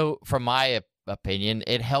 So from my opinion,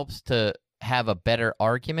 it helps to have a better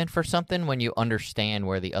argument for something when you understand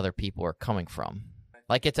where the other people are coming from.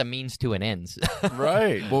 Like it's a means to an ends.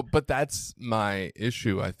 Right. Well, but that's my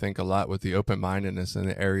issue, I think, a lot with the open-mindedness in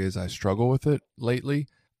the areas I struggle with it lately.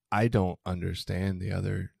 I don't understand the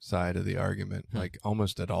other side of the argument, like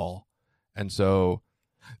almost at all. And so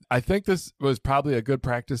I think this was probably a good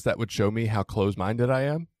practice that would show me how closed-minded I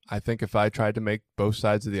am. I think if I tried to make both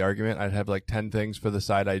sides of the argument, I'd have like 10 things for the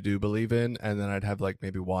side I do believe in, and then I'd have like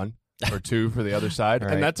maybe one or two for the other side.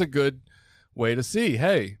 Right. And that's a good way to see,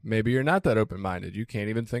 hey, maybe you're not that open-minded. You can't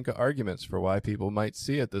even think of arguments for why people might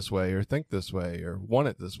see it this way or think this way or want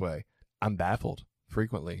it this way. I'm baffled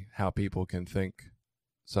frequently how people can think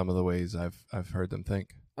some of the ways I've heard them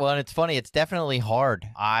think. Well, and it's funny. It's definitely hard.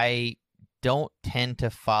 I don't tend to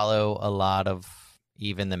follow a lot of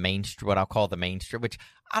even the mainstream, what I'll call the mainstream, which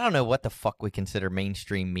I don't know what the fuck we consider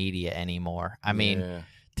mainstream media anymore. I mean,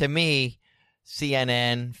 to me,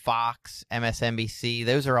 CNN, Fox, MSNBC,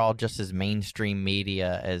 those are all just as mainstream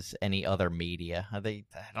media as any other media. I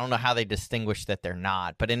don't know how they distinguish that they're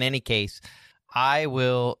not. But in any case, I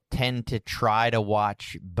will tend to try to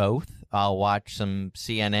watch both. I'll watch some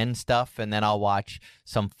CNN stuff, and then I'll watch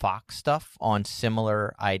some Fox stuff on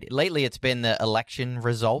similar ideas. Lately, it's been the election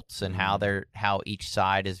results and how each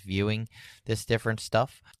side is viewing this different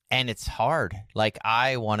stuff. And it's hard. Like,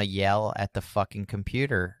 I want to yell at the fucking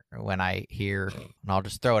computer when I hear, and I'll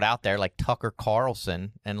just throw it out there, like Tucker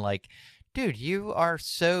Carlson, and like, dude, you are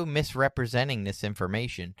so misrepresenting this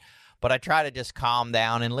information. But I try to just calm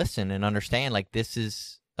down and listen and understand, like, this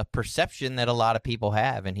is a perception that a lot of people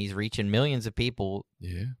have, and he's reaching millions of people.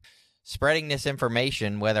 Yeah. Spreading this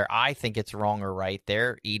information, whether I think it's wrong or right,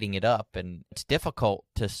 they're eating it up. And it's difficult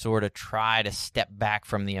to sort of try to step back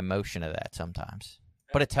from the emotion of that sometimes.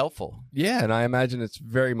 But it's helpful. Yeah, and I imagine it's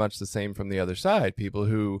very much the same from the other side. People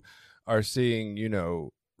who are seeing,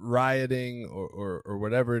 rioting or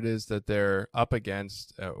whatever it is that they're up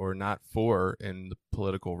against or not for in the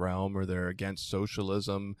political realm, or they're against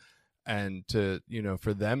socialism, and to,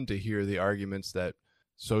 for them to hear the arguments that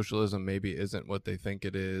socialism maybe isn't what they think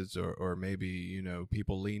it is, or maybe,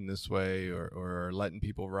 people lean this way or are letting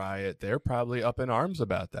people riot, they're probably up in arms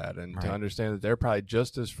about that. And to understand that they're probably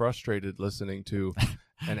just as frustrated listening to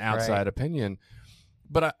an outside opinion.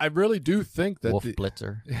 But I really do think that Wolf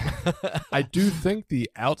Blitzer. I do think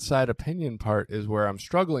the outside opinion part is where I'm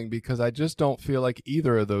struggling, because I just don't feel like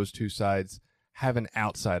either of those two sides have an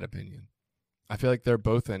outside opinion. I feel like they're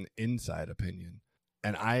both an inside opinion.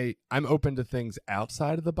 And I'm open to things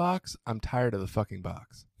outside of the box. I'm tired of the fucking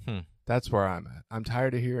box. That's where I'm at. I'm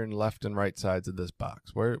tired of hearing left and right sides of this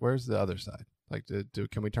box. Where's the other side? Like,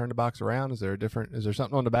 can we turn the box around? Is there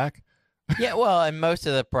something on the back? Yeah, well, and most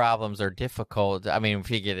of the problems are difficult. I mean, if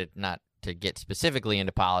you get it, not to get specifically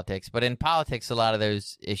into politics, but in politics, a lot of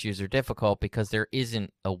those issues are difficult because there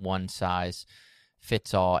isn't a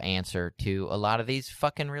one-size-fits-all answer to a lot of these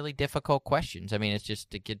fucking really difficult questions. I mean, it's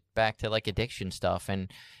just to get back to like addiction stuff and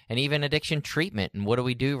even addiction treatment. And what do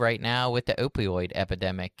we do right now with the opioid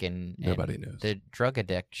epidemic and Nobody knows. The drug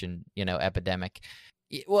addiction, epidemic?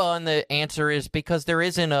 Well, and the answer is because there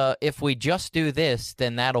isn't if we just do this,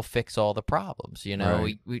 then that'll fix all the problems.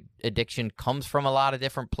 Right. Addiction comes from a lot of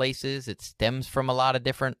different places. It stems from a lot of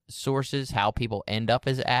different sources, how people end up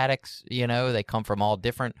as addicts. They come from all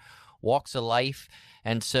different walks of life.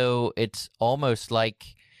 And so it's almost like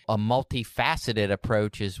a multifaceted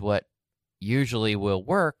approach is what usually will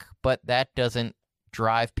work, but that doesn't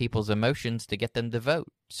drive people's emotions to get them to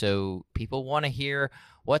vote. So people want to hear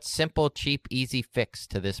what's simple, cheap, easy fix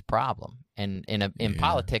to this problem. And in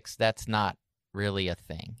politics, that's not really a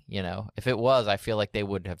thing. If it was, I feel like they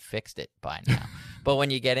would have fixed it by now. But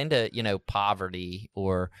when you get into, poverty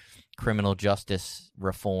or criminal justice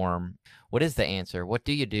reform, what is the answer? What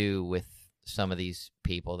do you do with some of these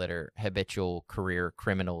people that are habitual career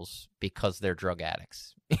criminals because they're drug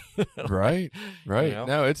addicts? Right.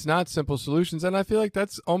 No, it's not simple solutions. And I feel like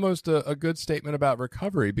that's almost a good statement about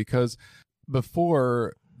recovery, because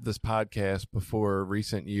before this podcast, before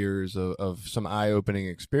recent years of some eye-opening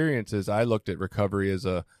experiences, I looked at recovery as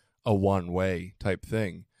a one-way type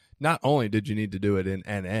thing. Not only did you need to do it in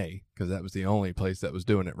NA, because that was the only place that was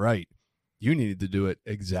doing it right, you needed to do it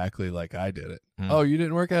exactly like I did it. Oh, you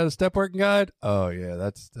didn't work out a step working guide? Oh, yeah,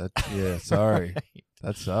 yeah, sorry. Right.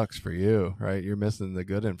 That sucks for you, right? You're missing the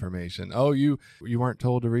good information. Oh, you weren't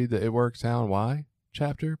told to read the It Works How and Why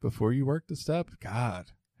chapter before you worked the step? God,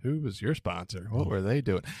 who was your sponsor? What were they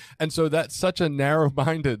doing? And so that's such a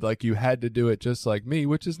narrow-minded, like you had to do it just like me,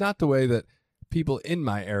 which is not the way that people in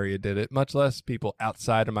my area did it, much less people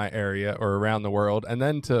outside of my area or around the world. And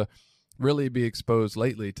then to really be exposed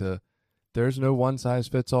lately to there's no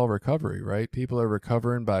one-size-fits-all recovery, right? People are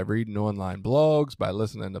recovering by reading online blogs, by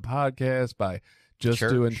listening to podcasts, by just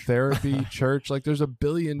doing therapy, church. Like there's a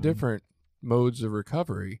billion different modes of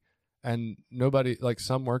recovery, and nobody, like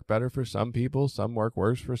some work better for some people, some work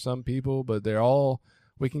worse for some people, but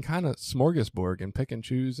we can kind of smorgasbord and pick and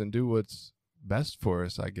choose and do what's best for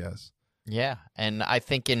us, I guess. Yeah. And I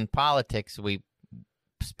think in politics,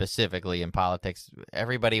 specifically in politics,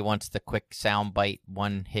 everybody wants the quick soundbite,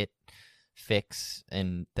 one hit fix.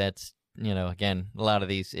 And that's, again, a lot of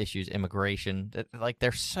these issues, immigration, like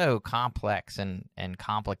they're so complex and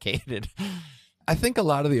complicated. I think a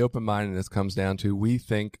lot of the open-mindedness comes down to we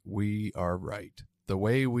think we are right. The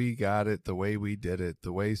way we got it, the way we did it,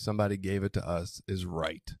 the way somebody gave it to us is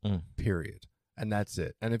right, period. And that's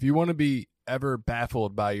it. And if you want to be ever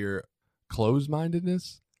baffled by your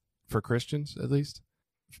closed-mindedness, for Christians at least,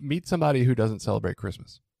 meet somebody who doesn't celebrate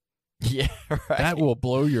Christmas. Yeah, right. That will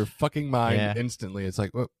blow your fucking mind instantly. It's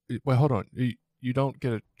like, well, hold on. You don't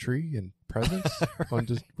get a tree and presents? What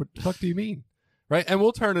the fuck do you mean? Right? And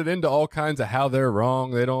we'll turn it into all kinds of how they're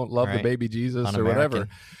wrong. They don't love the baby Jesus or whatever.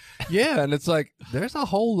 Yeah, and it's like, there's a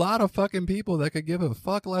whole lot of fucking people that could give a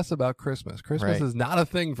fuck less about Christmas. Christmas is not a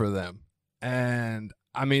thing for them. And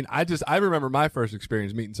I mean, I remember my first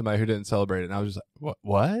experience meeting somebody who didn't celebrate it, and I was just like,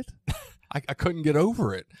 what? I couldn't get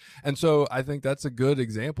over it. And so I think that's a good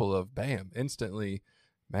example of, bam, instantly,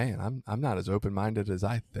 man, I'm not as open-minded as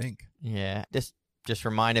I think. Yeah. This just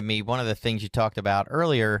reminded me, one of the things you talked about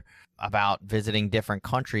earlier about visiting different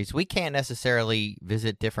countries. We can't necessarily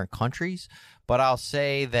visit different countries, but I'll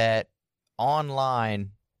say that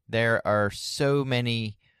online there are so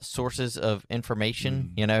many sources of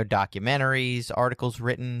information, documentaries, articles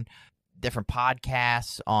written, different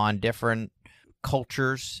podcasts on different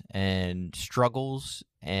cultures and struggles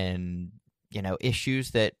and,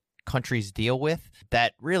 issues that countries deal with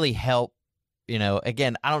that really help.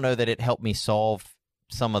 Again, I don't know that it helped me solve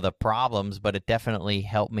some of the problems, but it definitely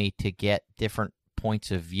helped me to get different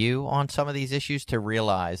points of view on some of these issues, to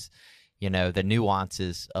realize, the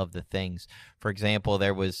nuances of the things. For example,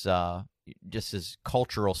 there was just as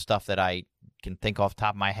cultural stuff that I can think off the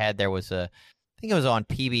top of my head. There was I think it was on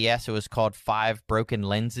PBS. It was called 5 Broken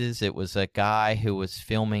Lenses. It was a guy who was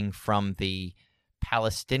filming from the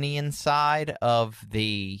Palestinian side of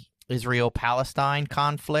the Israel-Palestine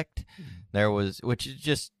conflict. Which is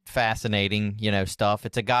just fascinating, stuff.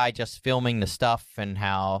 It's a guy just filming the stuff and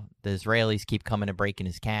how the Israelis keep coming and breaking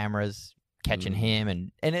his cameras, catching him.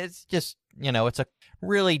 And it's just, it's a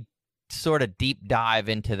really sort of deep dive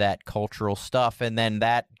into that cultural stuff. And then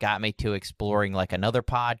that got me to exploring like another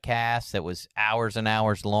podcast that was hours and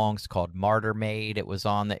hours long. It's called Martyr Made. It was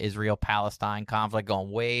on the Israel-Palestine conflict,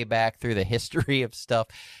 going way back through the history of stuff.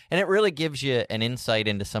 And it really gives you an insight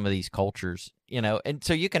into some of these cultures, and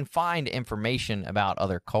so you can find information about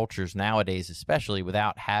other cultures nowadays, especially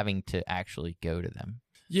without having to actually go to them.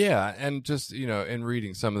 Yeah, and just, in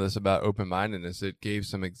reading some of this about open-mindedness, it gave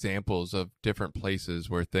some examples of different places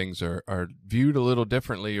where things are viewed a little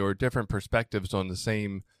differently, or different perspectives on the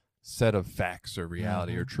same set of facts or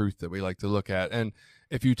reality or truth that we like to look at. And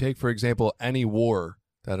if you take, for example, any war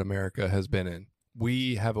that America has been in,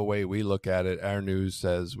 we have a way we look at it. Our news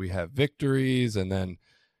says we have victories and then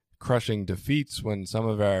crushing defeats when some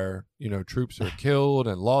of our, troops are killed,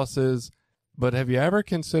 and losses. But have you ever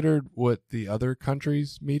considered what the other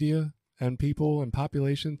countries' media and people and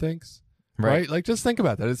population thinks? Right? Like, just think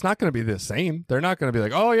about that. It's not going to be the same. They're not going to be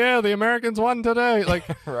like, oh, yeah, the Americans won today. Like,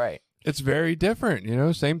 right. It's very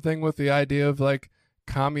different, Same thing with the idea of, like,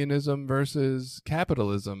 communism versus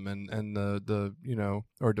capitalism and the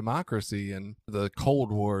or democracy, and the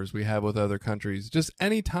Cold Wars we have with other countries. Just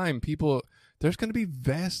any time people... There's going to be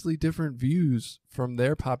vastly different views from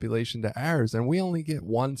their population to ours, and we only get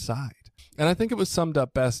one side. And I think it was summed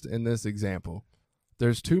up best in this example.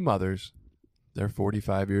 There's two mothers. They're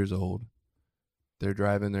 45 years old. They're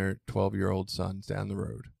driving their 12-year-old sons down the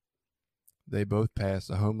road. They both pass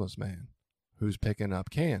a homeless man who's picking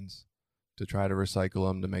up cans to try to recycle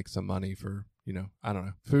them to make some money for, I don't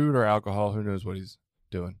know, food or alcohol. Who knows what he's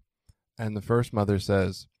doing. And the first mother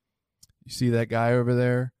says, you see that guy over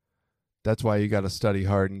there? That's why you got to study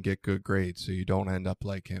hard and get good grades so you don't end up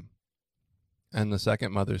like him. And the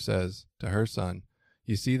second mother says to her son,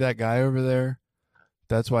 you see that guy over there?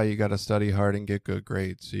 That's why you got to study hard and get good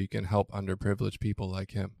grades so you can help underprivileged people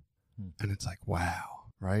like him. And it's like,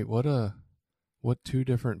 wow, right? What two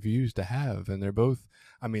different views to have. And they're both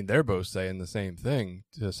saying the same thing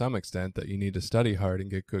to some extent, that you need to study hard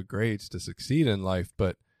and get good grades to succeed in life.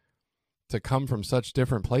 But to come from such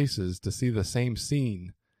different places, to see the same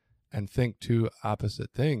scene and think two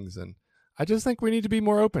opposite things. And I just think we need to be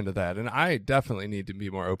more open to that. And I definitely need to be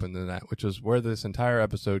more open to that, which is where this entire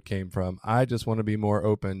episode came from. I just want to be more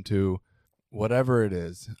open to whatever it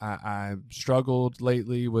is. I've struggled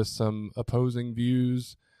lately with some opposing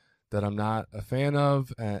views that I'm not a fan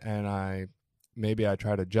of. And I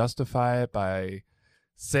try to justify it by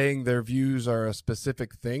saying their views are a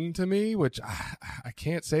specific thing to me, which I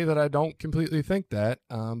can't say that I don't completely think that.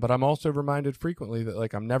 But I'm also reminded frequently that,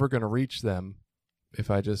 like, I'm never going to reach them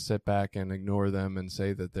if I just sit back and ignore them and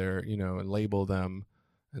say that they're, and label them.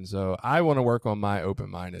 And so I want to work on my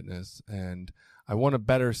open-mindedness, and I want to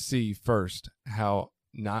better see first how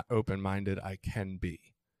not open-minded I can be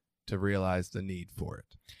to realize the need for it.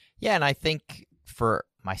 Yeah, and I think for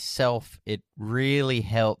myself, it really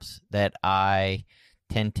helps that I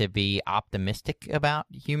tend to be optimistic about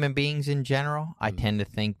human beings in general. I tend to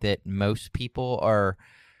think that most people are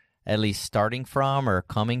at least starting from or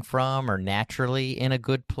coming from or naturally in a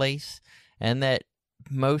good place, and that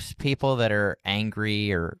most people that are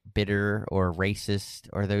angry or bitter or racist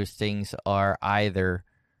or those things are either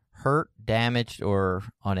hurt, damaged, or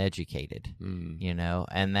uneducated,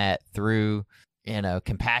 and that through,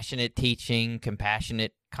 compassionate teaching,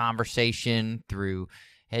 compassionate conversation, through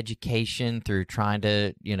education, through trying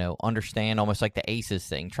to, understand, almost like the ACEs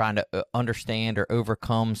thing, trying to understand or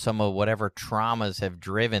overcome some of whatever traumas have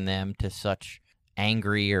driven them to such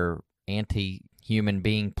angry or anti-human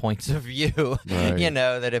being points of view, right.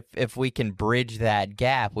 That if we can bridge that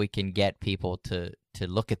gap, we can get people to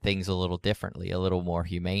look at things a little differently, a little more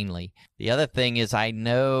humanely. The other thing is, I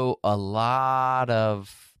know a lot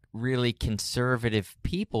of really conservative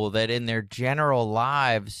people that in their general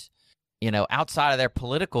lives, outside of their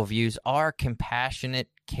political views, are compassionate,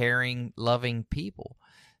 caring, loving people.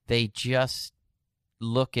 They just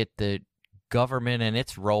look at the government and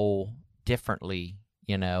its role differently,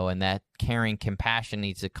 and that caring compassion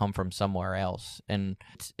needs to come from somewhere else. And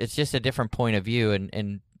it's just a different point of view.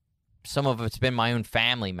 And some of it's been my own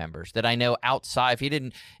family members that I know outside.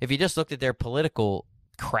 If you just looked at their political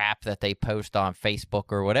crap that they post on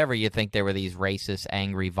Facebook or whatever, you think they were these racist,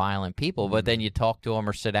 angry, violent people. But then you talk to them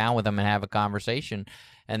or sit down with them and have a conversation,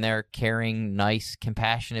 and they're caring, nice,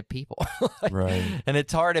 compassionate people. Right. And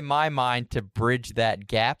it's hard in my mind to bridge that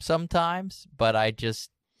gap sometimes, but I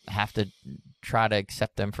just have to try to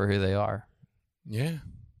accept them for who they are. Yeah,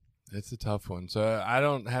 it's a tough one. So I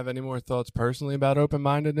don't have any more thoughts personally about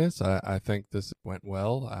open-mindedness. I think this went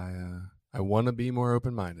well. I want to be more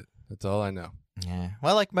open-minded. That's all I know. Yeah.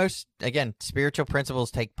 Well, like most, again, spiritual principles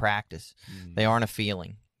take practice. They aren't a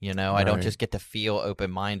feeling. You know, I don't Right. just get to feel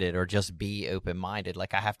open-minded or just be open-minded.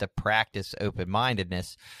 Like, I have to practice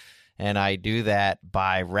open-mindedness. And I do that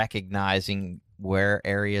by recognizing where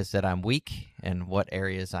areas that I'm weak and what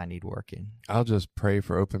areas I need work in. I'll just pray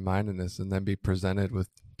for open-mindedness and then be presented with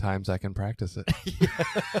times I can practice it.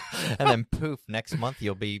 And then poof, next month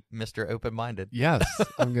you'll be Mr. Open-minded. Yes,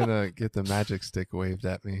 I'm going to get the magic stick waved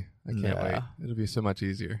at me. I can't Yeah. wait. It'll be so much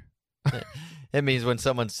easier. It means when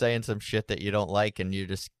someone's saying some shit that you don't like and you're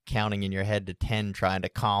just counting in your head to 10 trying to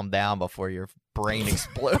calm down before your brain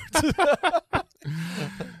explodes.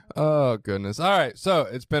 Oh, goodness. All right. So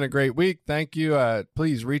it's been a great week. Thank you.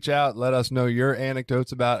 Please reach out. Let us know your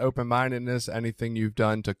anecdotes about open-mindedness, anything you've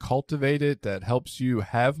done to cultivate it that helps you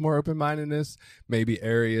have more open-mindedness, maybe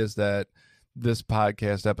areas that this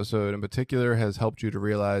podcast episode in particular has helped you to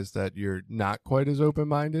realize that you're not quite as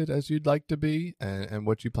open-minded as you'd like to be, and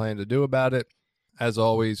what you plan to do about it. As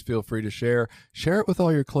always, feel free to share. Share it with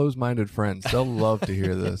all your closed-minded friends. They'll love to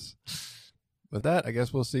hear this. With that, I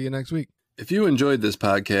guess we'll see you next week. If you enjoyed this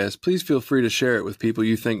podcast, please feel free to share it with people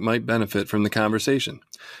you think might benefit from the conversation.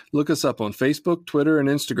 Look us up on Facebook, Twitter, and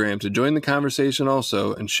Instagram to join the conversation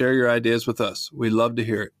also and share your ideas with us. We'd love to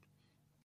hear it.